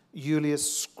Yulia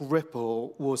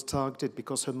Skripal was targeted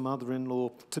because her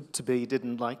mother-in-law to be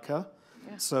didn't like her.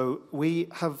 Yeah. So we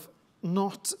have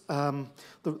not, the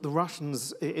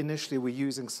Russians initially were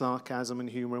using sarcasm and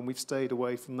humor, and we've stayed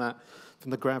away from that,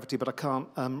 from the gravity, but I can't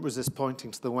resist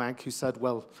pointing to the wag who said,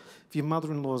 well, if your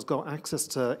mother-in-law's got access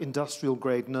to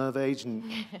industrial-grade nerve agent,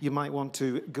 you might want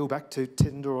to go back to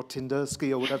Tinder or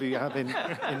Tindersky or whatever you have in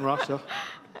Russia.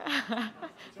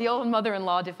 The old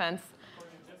mother-in-law defense.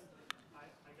 I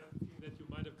got a feeling that you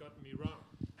might have gotten me wrong.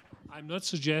 I'm not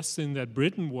suggesting that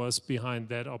Britain was behind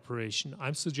that operation.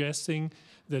 I'm suggesting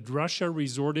that Russia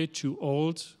resorted to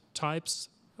old types,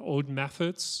 old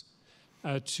methods,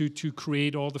 to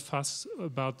create all the fuss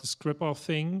about the Skripal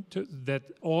thing, that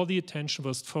all the attention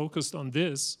was focused on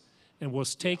this and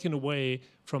was taken away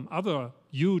from other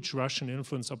huge Russian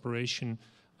influence operation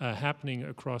happening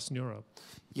across Europe.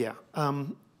 Yeah,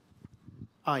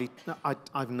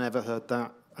 I've never heard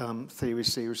that theory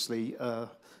seriously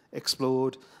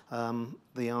explored.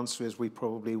 The answer is we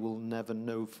probably will never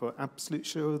know for absolute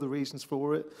sure the reasons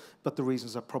for it, but the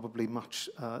reasons are probably much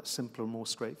simpler and more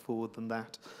straightforward than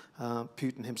that.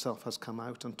 Putin himself has come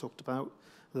out and talked about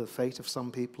the fate of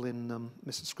some people in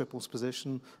Mr. Skripal's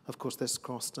position. Of course, this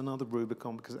crossed another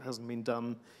Rubicon because it hasn't been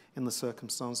done in the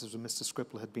circumstances when Mr.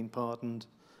 Skripal had been pardoned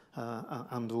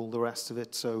and all the rest of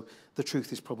it. So the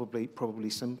truth is probably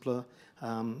simpler.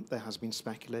 There has been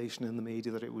speculation in the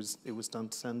media that it was done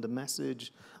to send a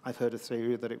message. I've heard a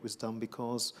theory that it was done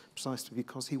precisely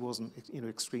because he wasn't,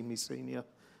 extremely senior,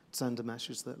 to send a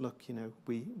message that, look,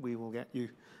 we will get you.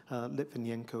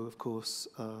 Litvinenko, of course,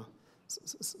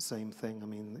 same thing. I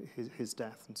mean, his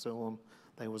death and so on.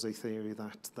 There was a theory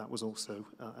that was also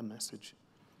a message.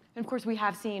 And of course, we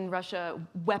have seen Russia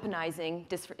weaponizing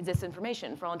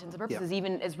disinformation for all intents and purposes,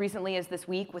 even as recently as this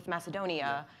week with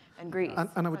Macedonia and Greece.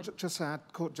 And I would just add,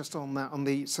 just on that,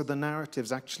 so the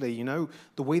narratives actually,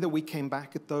 the way that we came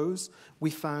back at those, we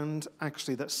found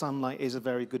actually that sunlight is a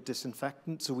very good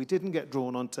disinfectant. So we didn't get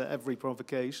drawn onto every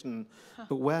provocation,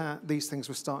 but where these things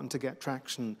were starting to get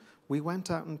traction, we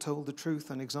went out and told the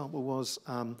truth. An example was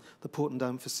the Porton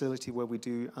Down facility where we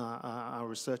do our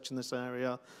research in this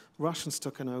area. Russians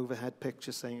took an overhead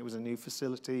picture saying it was a new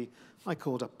facility. I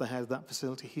called up the head of that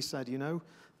facility. He said,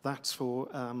 that's for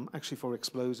actually for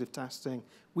explosive testing.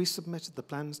 We submitted the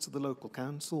plans to the local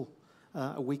council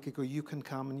a week ago. You can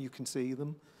come and you can see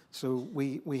them. So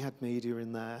we had media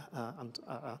in there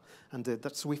and did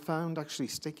that. So we found actually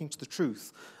sticking to the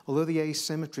truth, although the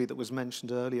asymmetry that was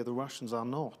mentioned earlier, the Russians are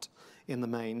not, in the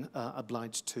main,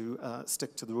 obliged to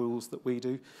stick to the rules that we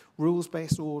do.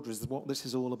 Rules-based order is what this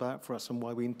is all about for us and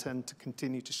why we intend to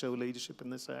continue to show leadership in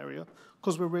this area,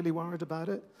 because we're really worried about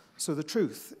it. So the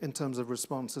truth, in terms of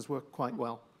response, has worked quite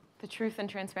well. The truth and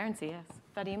transparency, yes.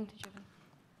 Vadym, did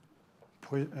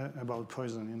you have About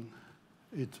poisoning,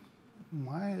 it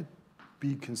might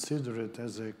be considered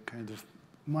as a kind of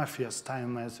mafia-style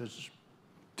message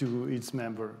to its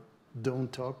member.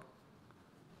 Don't talk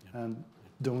and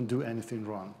don't do anything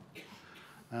wrong.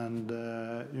 And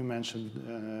you mentioned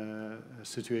a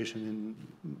situation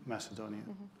in Macedonia.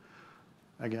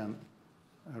 Mm-hmm. Again,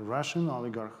 a Russian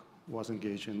oligarch was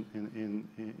engaged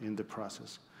in the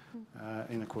process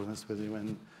in accordance with the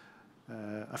UN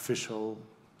official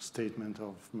statement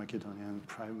of Macedonian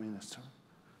Prime Minister.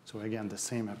 So again, the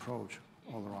same approach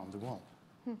all around the world.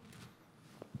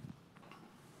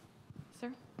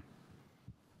 Sir?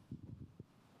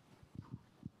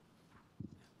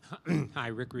 Hi,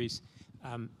 Rick Reese.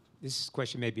 This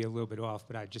question may be a little bit off,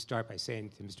 but I'd just start by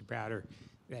saying to Mr. Browder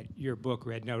that your book,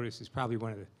 Red Notice, is probably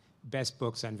one of the best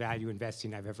books on value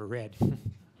investing I've ever read.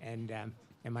 And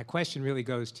my question really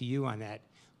goes to you on that.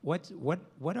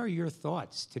 What are your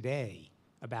thoughts today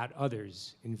about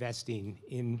others investing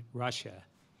in Russia?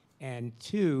 And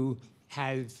two,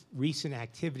 have recent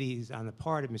activities on the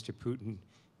part of Mr. Putin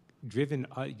driven,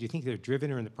 do you think they're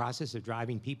driven or in the process of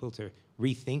driving people to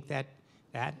rethink that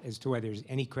as to whether there's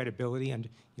any credibility and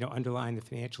underlying the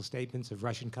financial statements of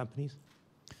Russian companies?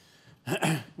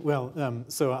 Well,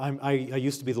 so I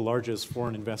used to be the largest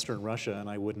foreign investor in Russia, and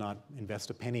I would not invest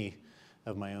a penny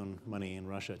of my own money in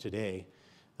Russia today.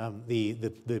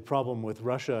 The problem with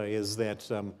Russia is that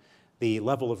the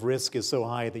level of risk is so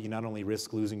high that you not only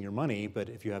risk losing your money, but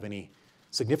if you have any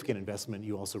significant investment,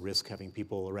 you also risk having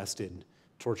people arrested,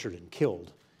 tortured, and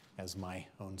killed, as my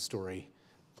own story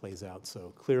plays out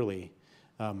so clearly.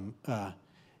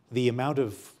 The amount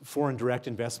of foreign direct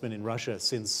investment in Russia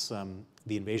since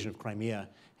the invasion of Crimea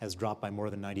has dropped by more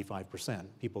than 95%.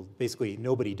 People, basically,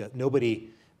 nobody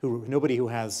who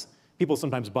has, people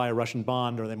sometimes buy a Russian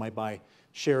bond or they might buy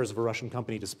shares of a Russian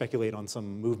company to speculate on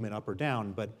some movement up or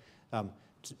down, but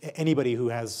anybody who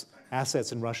has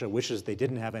assets in Russia wishes they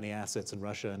didn't have any assets in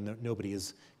Russia, and nobody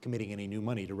is committing any new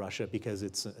money to Russia because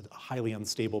it's a highly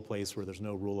unstable place where there's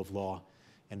no rule of law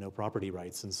and no property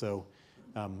rights. And so,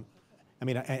 I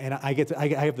mean, I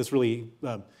have this really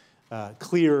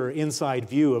clear inside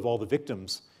view of all the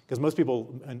victims, because most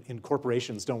people in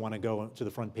corporations don't want to go to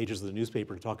the front pages of the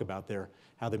newspaper to talk about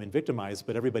how they've been victimized,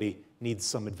 but everybody needs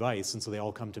some advice, and so they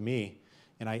all come to me.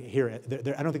 And I hear,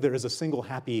 I don't think there is a single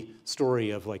happy story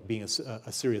of like being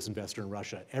a serious investor in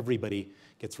Russia. Everybody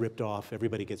gets ripped off,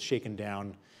 everybody gets shaken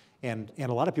down, and a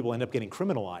lot of people end up getting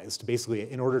criminalized.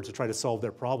 Basically, in order to try to solve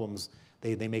their problems,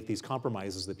 they make these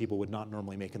compromises that people would not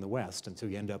normally make in the West, and so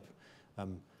you end up,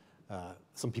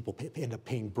 some people end up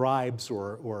paying bribes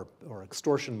or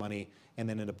extortion money, and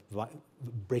then end up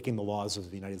breaking the laws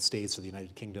of the United States or the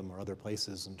United Kingdom or other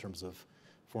places in terms of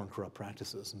foreign corrupt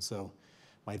practices. And so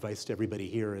my advice to everybody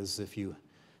here is, if you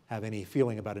have any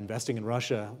feeling about investing in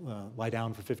Russia, lie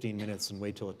down for 15 minutes and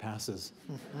wait till it passes.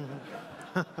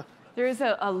 There is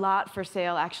a lot for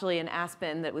sale, actually, in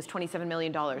Aspen that was $27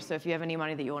 million. So if you have any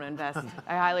money that you want to invest,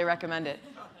 I highly recommend it.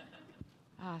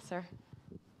 Sir?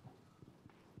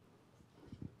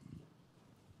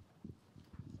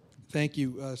 Thank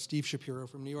you, Steve Shapiro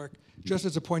from New York. Just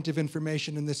as a point of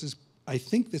information, and I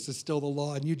think this is still the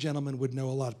law, and you gentlemen would know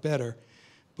a lot better,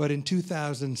 but in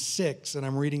 2006, and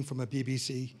I'm reading from a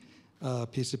BBC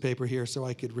piece of paper here so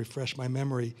I could refresh my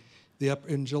memory,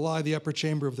 in July, the upper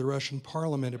chamber of the Russian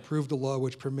parliament approved a law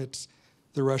which permits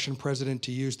the Russian president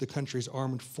to use the country's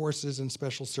armed forces and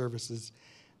special services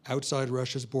outside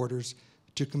Russia's borders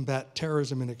to combat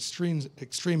terrorism and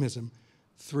extremism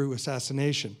through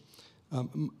assassination.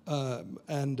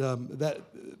 That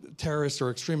terrorists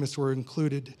or extremists were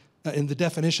included, in the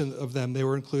definition of them, they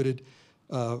were included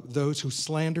those who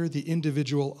slander the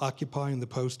individual occupying the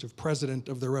post of president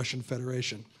of the Russian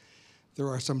Federation. There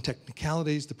are some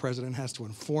technicalities. The president has to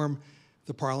inform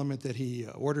the parliament that he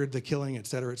ordered the killing, et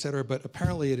cetera, but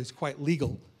apparently it is quite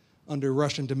legal under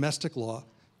Russian domestic law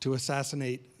to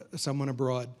assassinate someone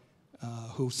abroad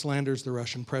who slanders the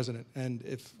Russian president. And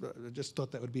I just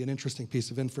thought that would be an interesting piece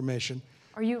of information.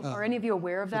 Are any of you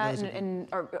aware of that? And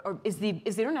is the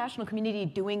international community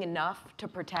doing enough to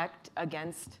protect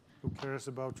against? Who cares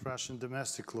about Russian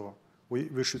domestic law?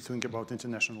 We should think about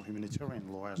international humanitarian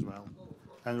law as well.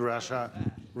 And Russia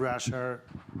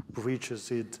breaches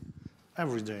it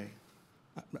every day.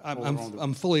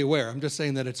 I'm fully aware. I'm just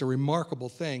saying that it's a remarkable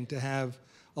thing to have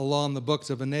a law in the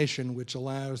books of a nation which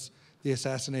allows the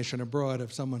assassination abroad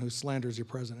of someone who slanders your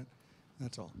president.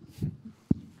 That's all.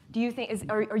 Do you think,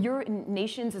 are your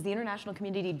nations, is the international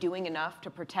community doing enough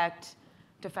to protect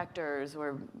defectors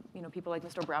or people like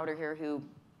Mr. Browder here who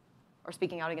are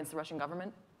speaking out against the Russian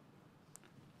government?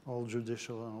 all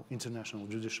international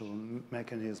judicial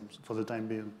mechanisms for the time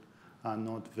being are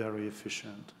not very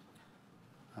efficient.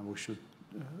 And we should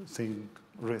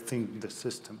rethink the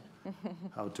system,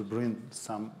 how to bring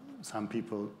some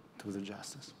people to the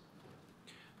justice.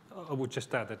 I would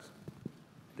just add that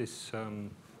this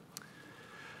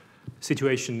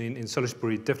situation in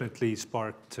Salisbury definitely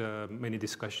sparked many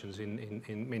discussions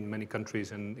in many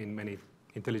countries and in many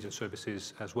intelligence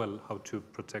services as well, how to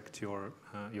protect your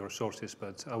sources.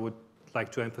 But I would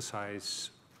like to emphasize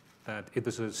that it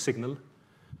is a signal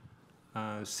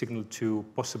to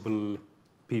possible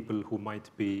people who might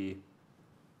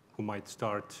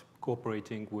start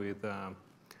cooperating with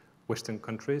Western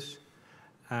countries,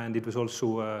 and it was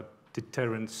also a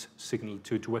deterrence signal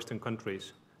to Western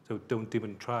countries. So don't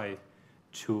even try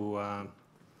to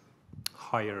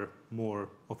hire more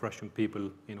of Russian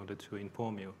people in order to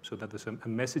inform you. So that was a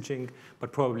messaging,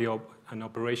 but probably an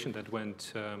operation that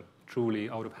went truly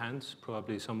out of hands.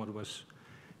 Probably someone was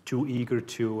too eager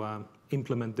to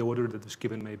implement the order that was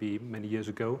given maybe many years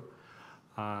ago.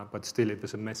 But still, it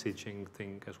was a messaging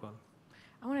thing as well.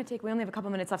 We only have a couple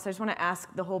minutes left, so I just want to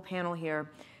ask the whole panel here.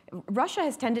 Russia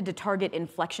has tended to target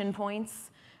inflection points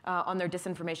on their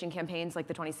disinformation campaigns, like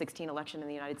the 2016 election in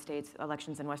the United States,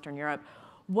 elections in Western Europe.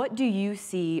 What do you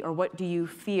see, or what do you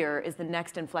fear is the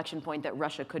next inflection point that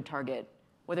Russia could target,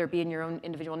 whether it be in your own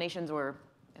individual nations or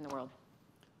in the world?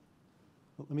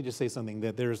 Well, let me just say something,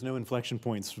 that there's no inflection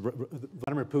points.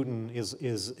 Vladimir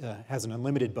Putin has an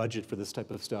unlimited budget for this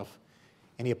type of stuff.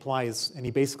 And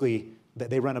he basically,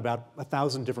 they run about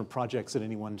 1,000 different projects at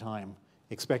any one time,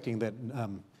 expecting that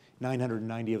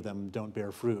 990 of them don't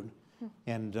bear fruit.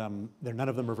 And none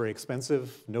of them are very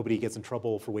expensive. Nobody gets in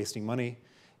trouble for wasting money.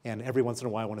 And every once in a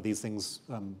while, one of these things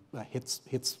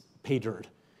hits pay dirt.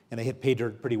 And they hit pay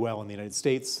dirt pretty well in the United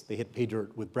States. They hit pay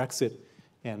dirt with Brexit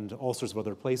and all sorts of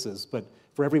other places. But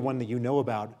for every one that you know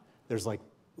about, there's like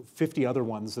 50 other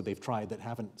ones that they've tried that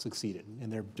haven't succeeded.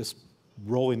 And they're just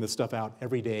rolling this stuff out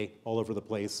every day, all over the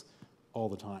place, all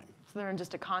the time. So they're in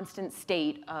just a constant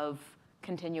state of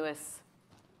continuous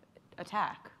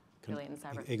attack, really, in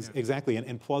cyber. Exactly,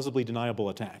 and plausibly deniable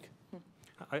attack.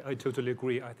 I totally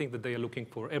agree. I think that they are looking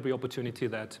for every opportunity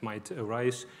that might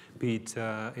arise, be it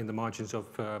in the margins of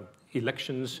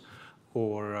elections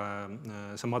or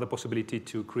some other possibility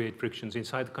to create frictions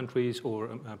inside countries or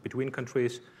between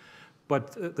countries.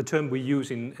 But the term we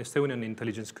use in Estonian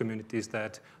intelligence community is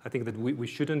that I think that we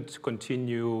shouldn't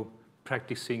continue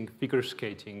practicing figure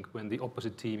skating when the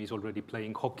opposite team is already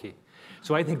playing hockey.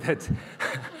 So I think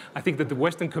that the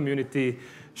Western community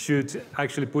should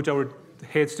actually put our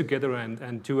heads together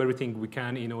and do everything we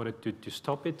can in order to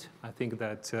stop it. I think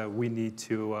that we need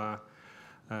to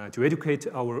educate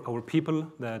our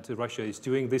people that Russia is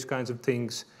doing these kinds of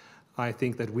things. I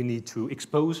think that we need to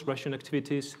expose Russian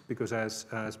activities because,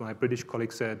 as my British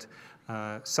colleague said,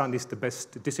 sun is the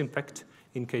best disinfect.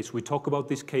 In case we talk about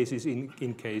these cases,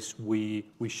 in case we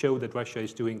show that Russia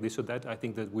is doing this or that, I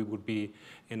think that we would be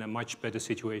in a much better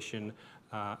situation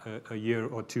a year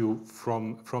or two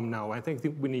from now. I think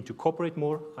we need to cooperate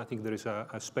more. I think there is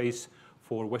a space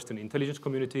for Western intelligence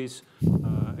communities,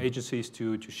 agencies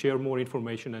to share more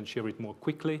information and share it more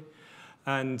quickly.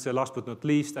 And last but not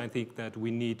least, I think that we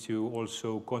need to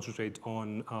also concentrate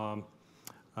on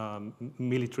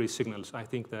military signals. I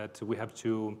think that we have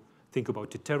to think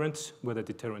about deterrence, whether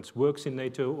deterrence works in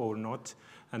NATO or not.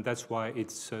 And that's why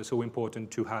it's so important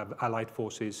to have allied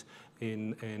forces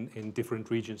in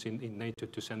different regions in NATO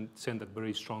to send that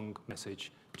very strong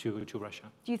message to Russia.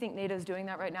 Do you think NATO is doing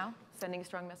that right now, sending a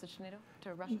strong message to NATO,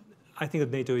 to Russia? I think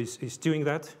that NATO is doing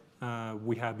that.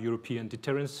 We have European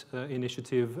Deterrence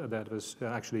Initiative that was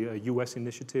actually a US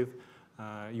initiative.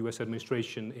 US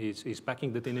administration is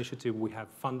backing that initiative. We have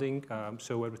funding,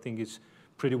 so everything is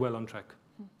pretty well on track.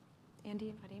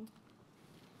 Andy,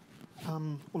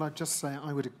 Vadym? Well, I'd just say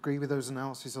I would agree with those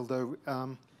analyses, although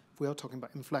if we are talking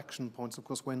about inflection points, of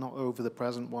course, we're not over the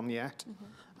present one yet.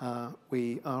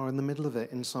 We are in the middle of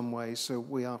it in some ways, so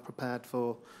we are prepared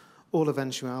for all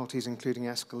eventualities, including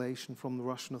escalation from the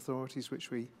Russian authorities, which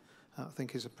we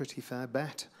think is a pretty fair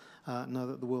bet now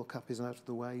that the World Cup is out of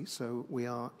the way. So we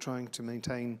are trying to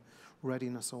maintain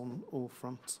readiness on all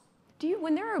fronts.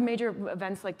 When there are major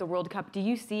events like the World Cup, do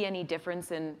you see any difference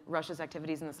in Russia's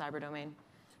activities in the cyber domain?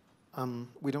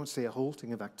 We don't see a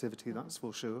halting of activity, that's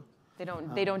for sure.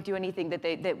 They don't do anything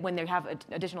that when they have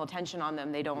additional attention on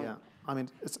them, they don't. Yeah, I mean,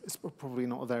 it's probably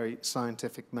not a very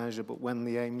scientific measure, but when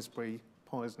the Amesbury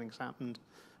poisonings happened,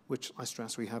 which I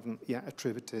stress we haven't yet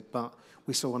attributed, but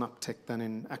we saw an uptick then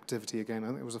in activity again. I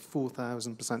think it was a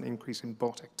 4,000% increase in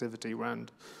bot activity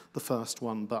around the first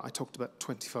one, but I talked about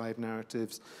 25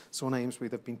 narratives. So on Amesbury,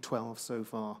 there have been 12 so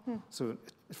far. So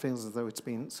it feels as though it's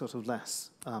been sort of less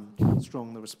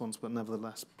strong, the response, but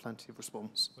nevertheless, plenty of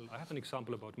response. Well, I have an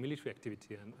example about military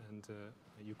activity, and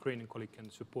a Ukrainian colleague can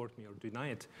support me or deny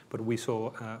it, but we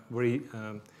saw very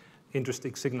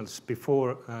interesting signals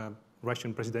before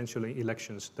Russian presidential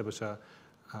elections. There was a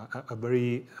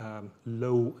very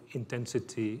low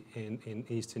intensity in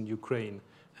eastern Ukraine,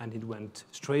 and it went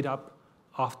straight up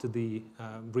after the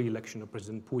re-election of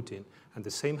President Putin. And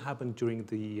the same happened during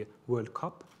the World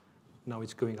Cup. Now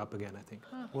it's going up again, I think.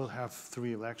 We'll have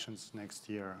 3 elections next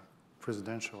year,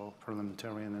 presidential,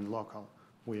 parliamentarian, and local.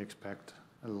 We expect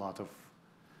a lot of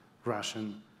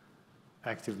Russian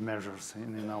active measures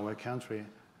in our country.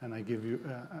 And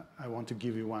I want to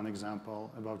give you one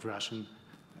example about Russian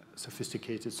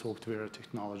sophisticated software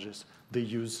technologies they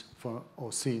use for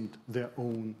OSINT, their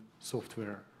own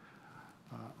software.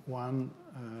 One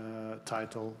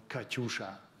title, Katyusha,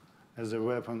 as a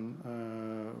weapon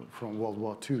from World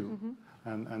War II.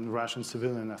 And Russian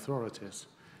civilian authorities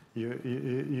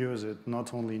use it,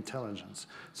 not only intelligence.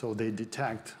 So they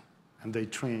detect and they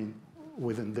train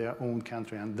within their own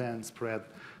country and then spread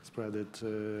it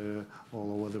all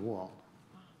over the world.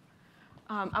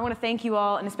 I want to thank you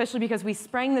all, and especially because we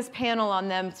sprang this panel on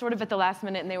them sort of at the last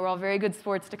minute, and they were all very good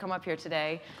sports to come up here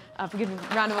today. Give them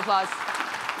a round of applause.